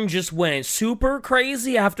Khorne just went super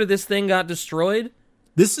crazy after this thing got destroyed?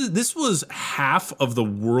 This was half of the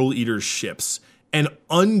World Eater's ships and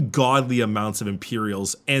ungodly amounts of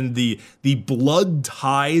Imperials and the blood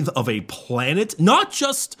tithe of a planet, not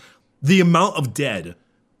just the amount of dead,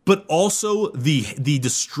 but also the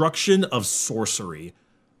destruction of sorcery.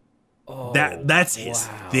 Oh, that's his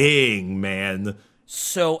thing, man.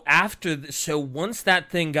 So once that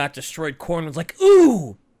thing got destroyed, Khorne was like,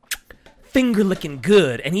 ooh, finger looking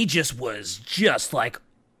good, and he just was just like,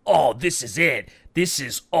 oh, this is it. This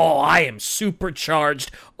is, I am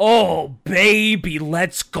supercharged. Oh, baby,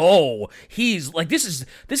 let's go. He's like, this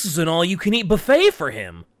is an all-you-can-eat buffet for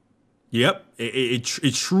him. Yep,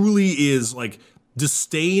 it truly is like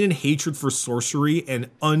disdain and hatred for sorcery and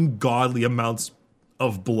ungodly amounts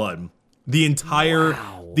of blood. The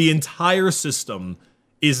entire system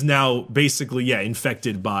is now basically,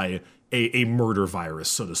 infected by a murder virus,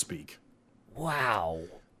 so to speak. Wow.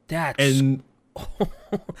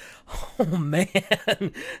 Oh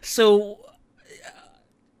man. So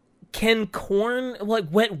can Khorne, like,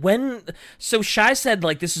 when so Shai said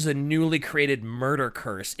like this is a newly created murder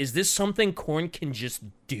curse. Is this something Khorne can just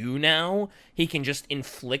do now? He can just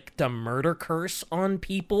inflict a murder curse on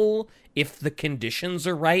people if the conditions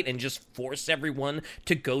are right and just force everyone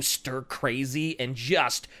to go stir crazy and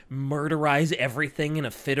just murderize everything in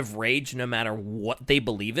a fit of rage no matter what they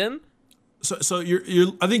believe in? So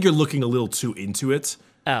you're I think you're looking a little too into it.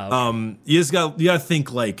 Oh. Okay. You gotta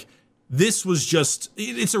think like this was just,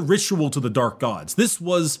 it's a ritual to the dark gods. This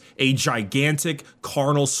was a gigantic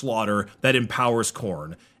carnal slaughter that empowers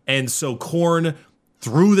Khorne. And so Khorne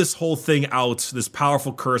threw this whole thing out, this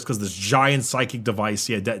powerful curse, because this giant psychic device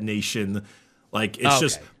he had detonation. Like, it's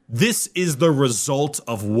just, this is the result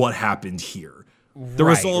of what happened here.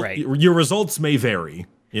 Your results may vary.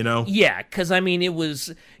 You know? Yeah, because, I mean,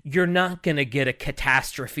 you're not going to get a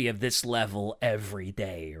catastrophe of this level every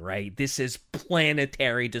day, right? This is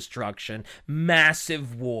planetary destruction,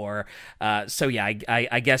 massive war. So, yeah,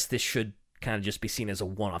 I guess this should kind of just be seen as a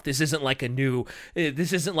one-off. This isn't like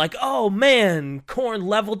oh, man, Khorne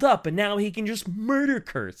leveled up and now he can just murder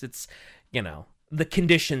curse. It's, the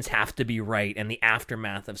conditions have to be right, and the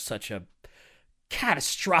aftermath of such a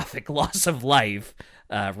catastrophic loss of life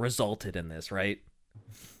resulted in this, right?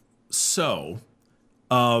 So,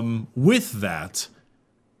 with that,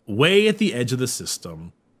 way at the edge of the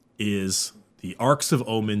system is the ARKS of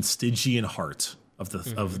OMEN, Stygian heart of the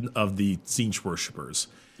Tzeentch worshippers.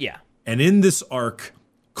 Yeah. And in this arc,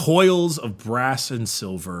 coils of brass and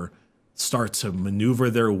silver start to maneuver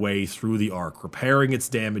their way through the arc, repairing its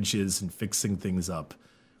damages and fixing things up.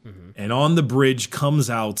 Mm-hmm. And on the bridge comes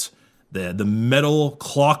out the metal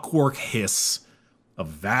clockwork hiss of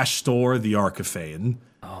Vashtor the Archiphaean.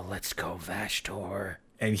 Oh, let's go, Vashtor.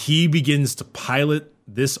 And he begins to pilot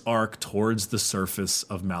this arc towards the surface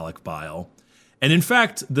of Malakbile. And in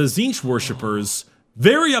fact, the Tzeentch worshippers,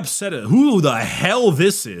 very upset at who the hell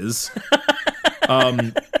this is,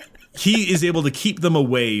 he is able to keep them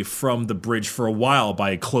away from the bridge for a while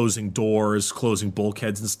by closing doors, closing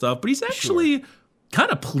bulkheads and stuff. But he's actually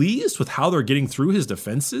kind of pleased with how they're getting through his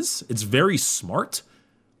defenses. It's very smart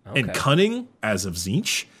and cunning as of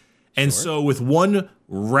Tzeentch. And so with one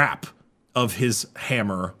rap of his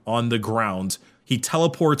hammer on the ground, he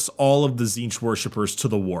teleports all of the Tzeentch worshippers to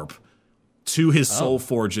the warp, to his soul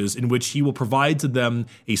forges, in which he will provide to them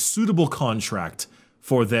a suitable contract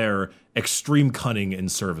for their extreme cunning and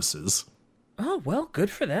services. Oh, well, good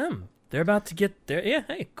for them. They're about to get there. Yeah,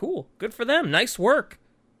 hey, cool. Good for them. Nice work.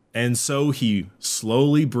 And so he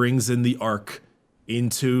slowly brings in the Ark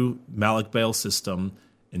into Malakbile system,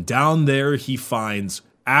 and down there he finds,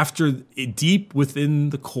 after deep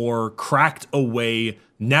within the core, cracked away,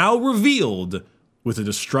 now revealed with the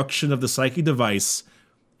destruction of the psychic device,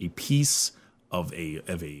 a piece of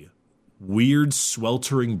a weird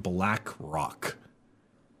sweltering black rock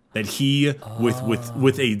that he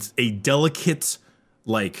with a delicate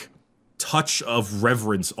like touch of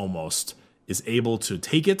reverence almost is able to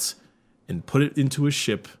take it and put it into a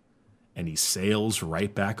ship, and he sails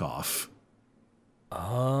right back off.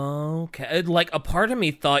 Okay. Like, a part of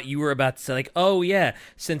me thought you were about to say, like, oh, yeah,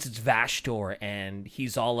 since it's Vashtor and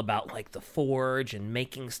he's all about, like, the forge and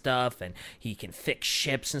making stuff and he can fix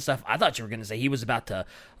ships and stuff. I thought you were going to say he was about to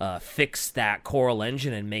fix that Coral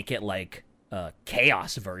engine and make it, like, a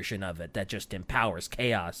chaos version of it that just empowers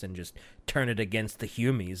chaos and just turn it against the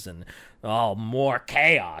Humies and, more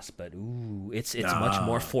chaos. But, ooh, it's much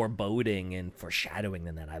more foreboding and foreshadowing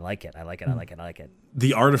than that. I like it. I like it.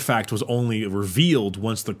 The artifact was only revealed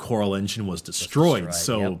once the Coral engine was destroyed.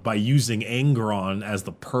 So by using Angron as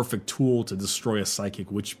the perfect tool to destroy a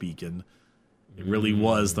psychic witch beacon, it really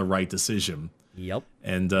was the right decision. Yep.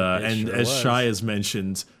 And as Shai has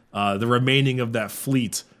mentioned, the remaining of that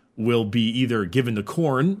fleet will be either given to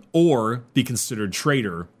Khorne or be considered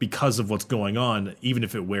traitor because of what's going on, even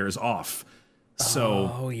if it wears off.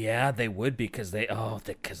 So, they would because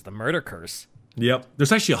the murder curse. Yep.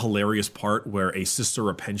 There's actually a hilarious part where a sister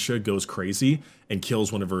Repentia goes crazy and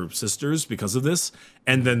kills one of her sisters because of this,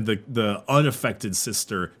 and then the unaffected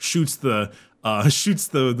sister shoots the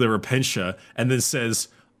Repentia and then says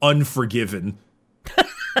 "Unforgiven."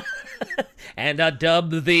 And I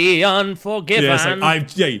dub the Unforgiven. Yeah,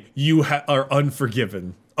 it's like, you are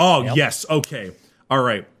unforgiven. Oh, yep. Yes, okay. All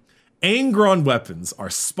right. Angron weapons are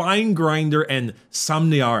Spine Grinder and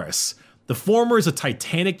Samniaris. The former is a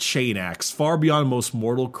titanic chain axe far beyond most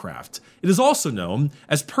mortal craft. It is also known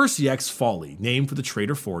as Persiac's Folly, named for the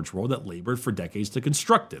traitor forge world that labored for decades to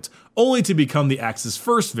construct it, only to become the axe's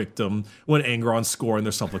first victim when Angron scorned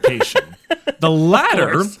their supplication. The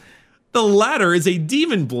latter is a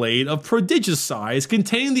demon blade of prodigious size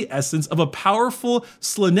containing the essence of a powerful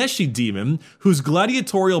Slaneshi demon whose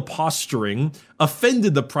gladiatorial posturing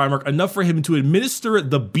offended the Primarch enough for him to administer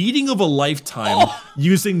the beating of a lifetime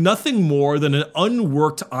using nothing more than an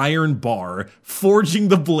unworked iron bar, forging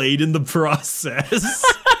the blade in the process.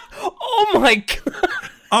 Oh my god.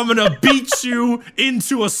 I'm gonna beat you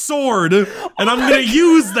into a sword, and I'm gonna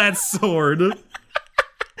use that sword.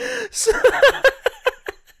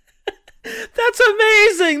 That's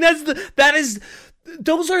amazing.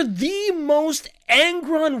 Those are the most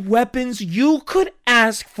Angron weapons you could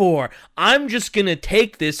ask for. I'm just gonna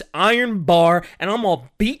take this iron bar and I'm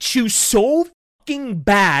gonna beat you so fucking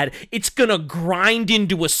bad it's gonna grind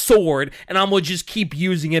into a sword, and I'm gonna just keep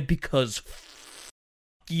using it because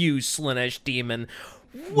you, Slanesh demon.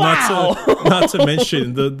 Wow. Not to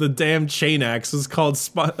mention the damn chain axe is called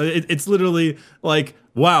it's literally like,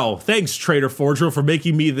 wow, thanks Traitor Forger for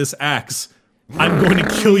making me this axe. I'm going to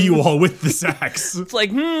kill you all with this axe. It's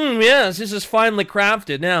like, yes, this is finely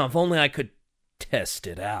crafted. Now, if only I could test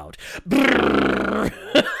it out.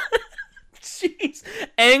 Jeez.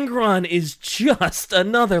 Angron is just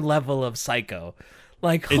another level of psycho.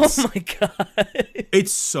 Like, oh my god.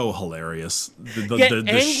 It's so hilarious.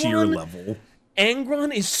 The sheer level.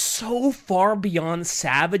 Angron is so far beyond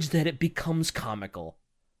savage that it becomes comical.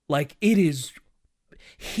 Like, he is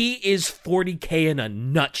 40K in a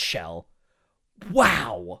nutshell.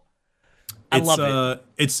 Wow. I love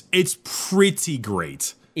it. It's pretty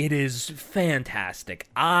great. It is fantastic.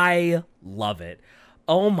 I love it.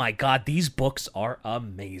 Oh my god, these books are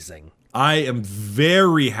amazing. I am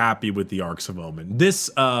very happy with the ARKS of OMEN. This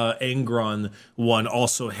Angron one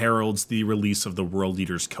also heralds the release of the World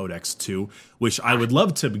Leaders Codex 2, which I would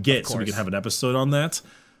love to get so we can have an episode on that.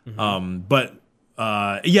 Mm-hmm.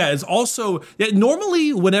 It's also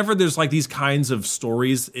normally whenever there's like these kinds of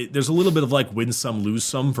stories, there's a little bit of like win some, lose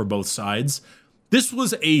some for both sides. This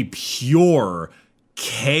was a pure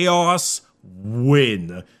chaos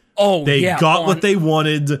win. They got what they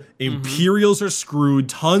wanted. Imperials are screwed.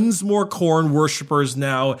 Tons more Khorne worshippers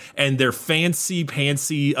now, and their fancy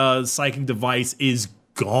pantsy psychic device is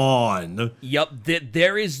gone. Yep,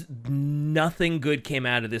 there is nothing good came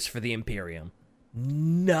out of this for the Imperium.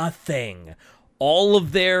 Nothing. All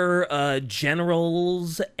of their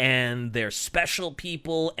generals and their special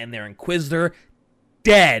people and their Inquisitor,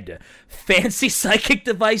 dead. Fancy psychic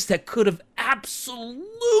device that could have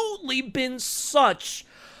absolutely been such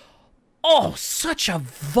a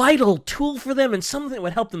vital tool for them and something that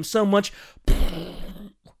would help them so much.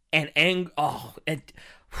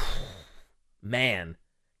 Man,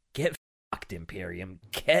 get fucked, Imperium.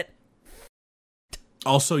 Get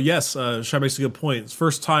Also, yes, Shai makes a good point. It's the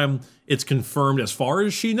first time it's confirmed, as far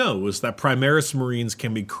as she knows, that Primaris Marines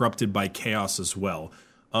can be corrupted by Chaos as well.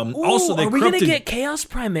 Are we going to get Chaos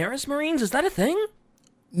Primaris Marines? Is that a thing?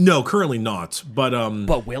 No, currently not. But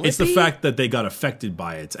will it's it be? The fact that they got affected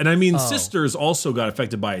by it. And I mean, Sisters also got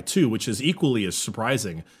affected by it too, which is equally as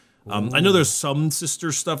surprising. I know there's some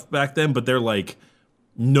Sister stuff back then, but they're like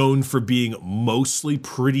known for being mostly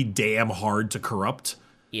pretty damn hard to corrupt.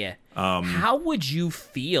 Yeah. How would you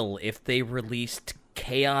feel if they released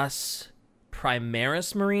Chaos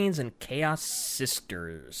Primaris Marines and Chaos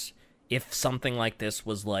Sisters? If something like this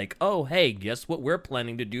was like, oh, hey, guess what we're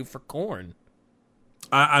planning to do for Khorne?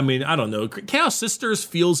 I mean, I don't know. Chaos Sisters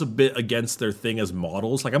feels a bit against their thing as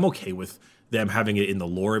models. Like, I'm okay with them having it in the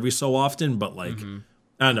lore every so often, but like,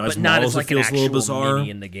 I don't know. As models, it feels a little bizarre. Mini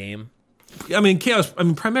in the game. I mean,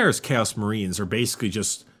 Primaris Chaos Marines are basically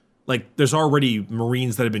just like there's already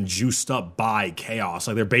Marines that have been juiced up by Chaos.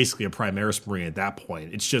 Like they're basically a Primaris Marine at that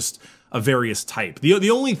point. It's just a various type.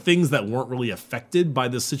 The only things that weren't really affected by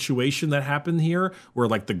the situation that happened here were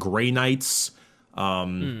like the Grey Knights.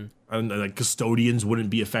 And like custodians wouldn't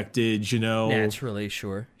be affected, you know. Naturally,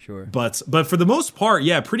 sure. But for the most part,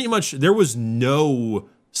 yeah, pretty much there was no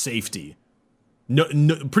safety. No,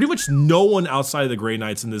 pretty much no one outside of the Grey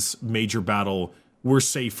Knights in this major battle were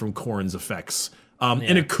safe from Khorne's effects.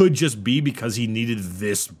 And it could just be because he needed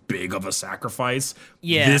this big of a sacrifice,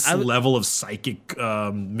 this level of psychic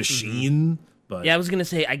machine. But yeah, I was gonna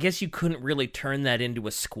say, I guess you couldn't really turn that into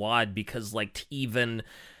a squad because, like, to even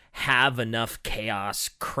have enough chaos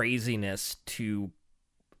craziness to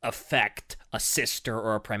affect a sister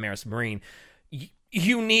or a Primaris Marine,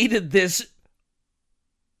 you needed this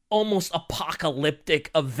almost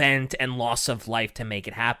apocalyptic event and loss of life to make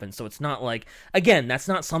it happen. So it's not like, again, that's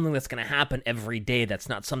not something that's going to happen every day. That's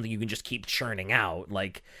not something you can just keep churning out.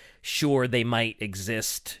 Like, sure, they might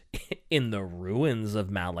exist in the ruins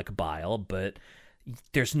of Malak Bile, but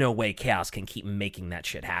there's no way Chaos can keep making that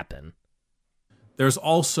shit happen. There's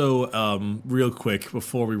also, real quick,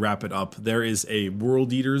 before we wrap it up, there is a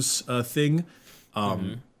World Eaters thing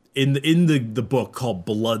in the book called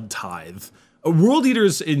Blood Tithe. World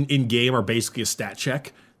Eaters in game are basically a stat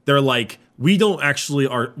check. They're like, we're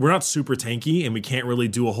not super tanky and we can't really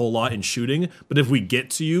do a whole lot in shooting, but if we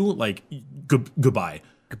get to you, like, goodbye.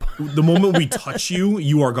 The moment we touch you,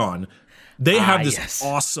 you are gone. They have this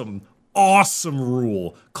awesome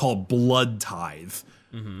rule called Blood Tithe,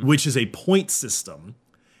 which is a point system.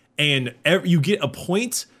 And you get a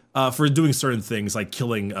point for doing certain things like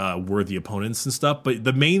killing worthy opponents and stuff. But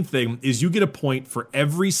the main thing is you get a point for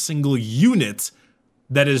every single unit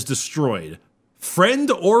that is destroyed,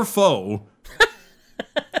 friend or foe.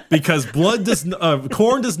 Because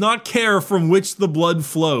Khorne does not care from which the blood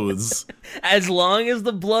flows. As long as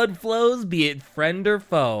the blood flows, be it friend or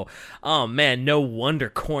foe. Oh man, no wonder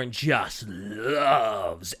Khorne just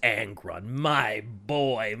loves Angron. My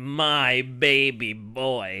boy, my baby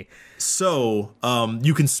boy. So,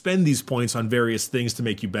 you can spend these points on various things to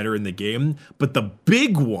make you better in the game, but the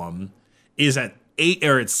big one is at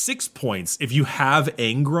 6 points. If you have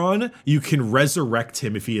Angron, you can resurrect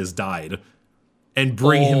him if he has died. And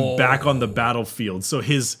bring him back on the battlefield. So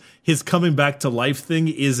his coming back to life thing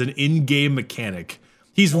is an in-game mechanic.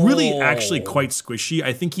 He's really actually quite squishy.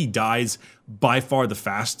 I think he dies by far the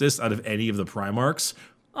fastest out of any of the Primarchs.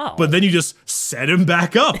 But then you just set him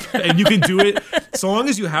back up. And you can do it, so long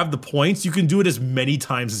as you have the points, you can do it as many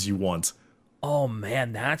times as you want. Oh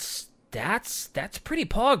man, that's pretty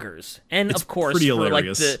poggers. And It's of course, pretty for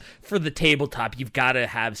hilarious. for the tabletop, you've got to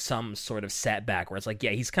have some sort of setback where it's like,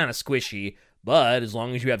 yeah, he's kind of squishy, but as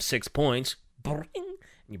long as you have 6 points, and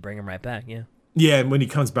you bring him right back, yeah. Yeah, and when he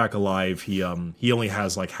comes back alive, he only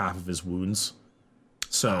has like half of his wounds.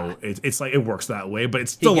 So it's like it works that way, but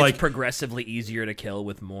it's still It gets like progressively easier to kill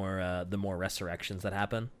with more the more resurrections that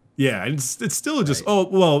happen. Yeah, and it's still just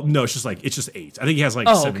no, it's just 8. I think he has like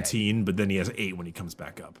 17, but then he has 8 when he comes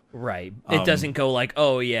back up. Right. It doesn't go like,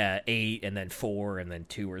 8 and then 4 and then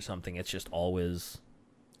 2 or something. It's just always.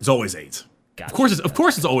 It's always 8. Gotcha. Of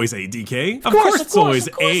course it's always 8, DK. Of course it's always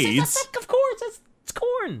 8. Of course, it's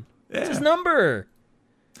Khorne. Yeah. It's his number.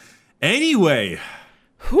 Anyway.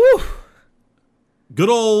 Whew. Good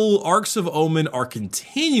old ARKS of Omen are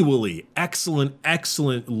continually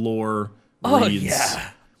excellent lore reads.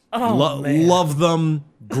 Yeah. Man. Love them.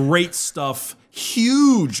 Great stuff.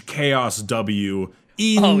 Huge Chaos W.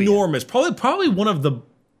 Enormous. Probably one of the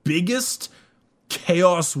biggest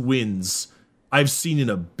Chaos wins I've seen in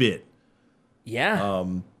a bit. Yeah.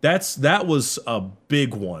 That was a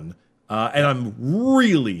big one. And I'm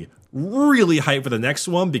really, really hyped for the next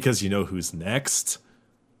one because you know who's next.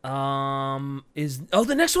 The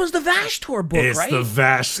next one's the Vashtor book, right? It's the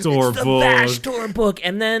Vashtor book. Vashtor book.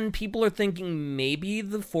 And then people are thinking maybe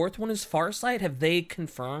the 4th one is Farsight. Have they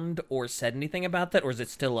confirmed or said anything about that? Or is it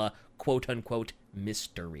still a quote-unquote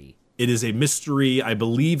mystery? It is a mystery. I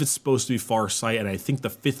believe it's supposed to be Farsight, and I think the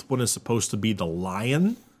 5th one is supposed to be the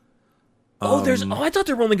Lion. I thought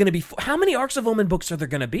there were only going to be how many Arcs of Omen books are there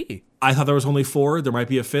going to be? I thought there was only 4. There might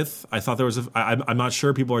be a 5th. I thought there was I'm not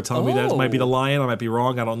sure. People are telling me that it might be the lion. I might be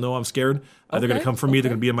wrong. I don't know. I'm scared. They're going to come for me. They're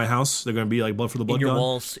going to be in my house. They're going to be like blood for the blood gun.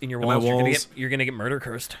 In your walls. You're going to get murder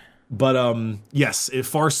cursed. But yes,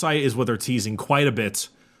 Farsight is what they're teasing quite a bit.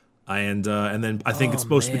 And then I think it's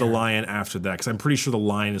supposed to be the lion after that, because I'm pretty sure the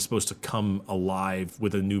lion is supposed to come alive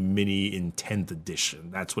with a new mini in 10th edition.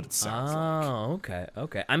 That's what it sounds like. Oh,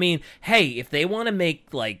 okay. I mean, hey, if they want to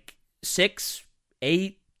make like 6,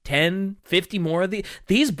 8, 10, 50 more of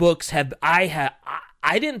these books I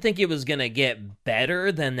didn't think it was going to get better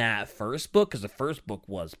than that first book, because the first book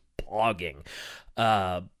was bogging.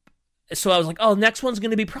 So I was like, next one's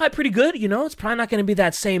going to be probably pretty good, It's probably not going to be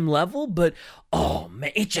that same level, but, oh,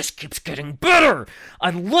 man, it just keeps getting better. I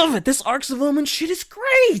love it. This Arcs of Omen shit is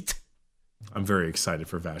great. I'm very excited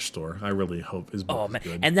for Vashtor. I really hope his book is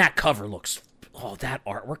good. And that cover looks, that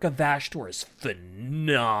artwork of Vashtor is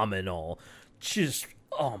phenomenal. Just,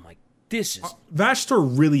 this is...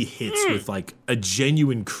 Vashtor really hits with, like, a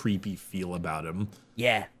genuine creepy feel about him.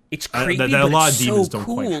 Yeah, it's creepy, that a lot it's of demons so don't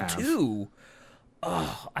cool, quite have. too.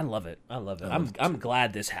 Oh, I love it. I'm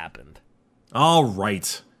glad this happened. All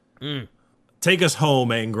right. Take us home,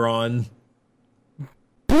 Angron.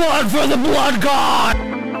 Blood for the Blood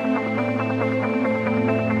God!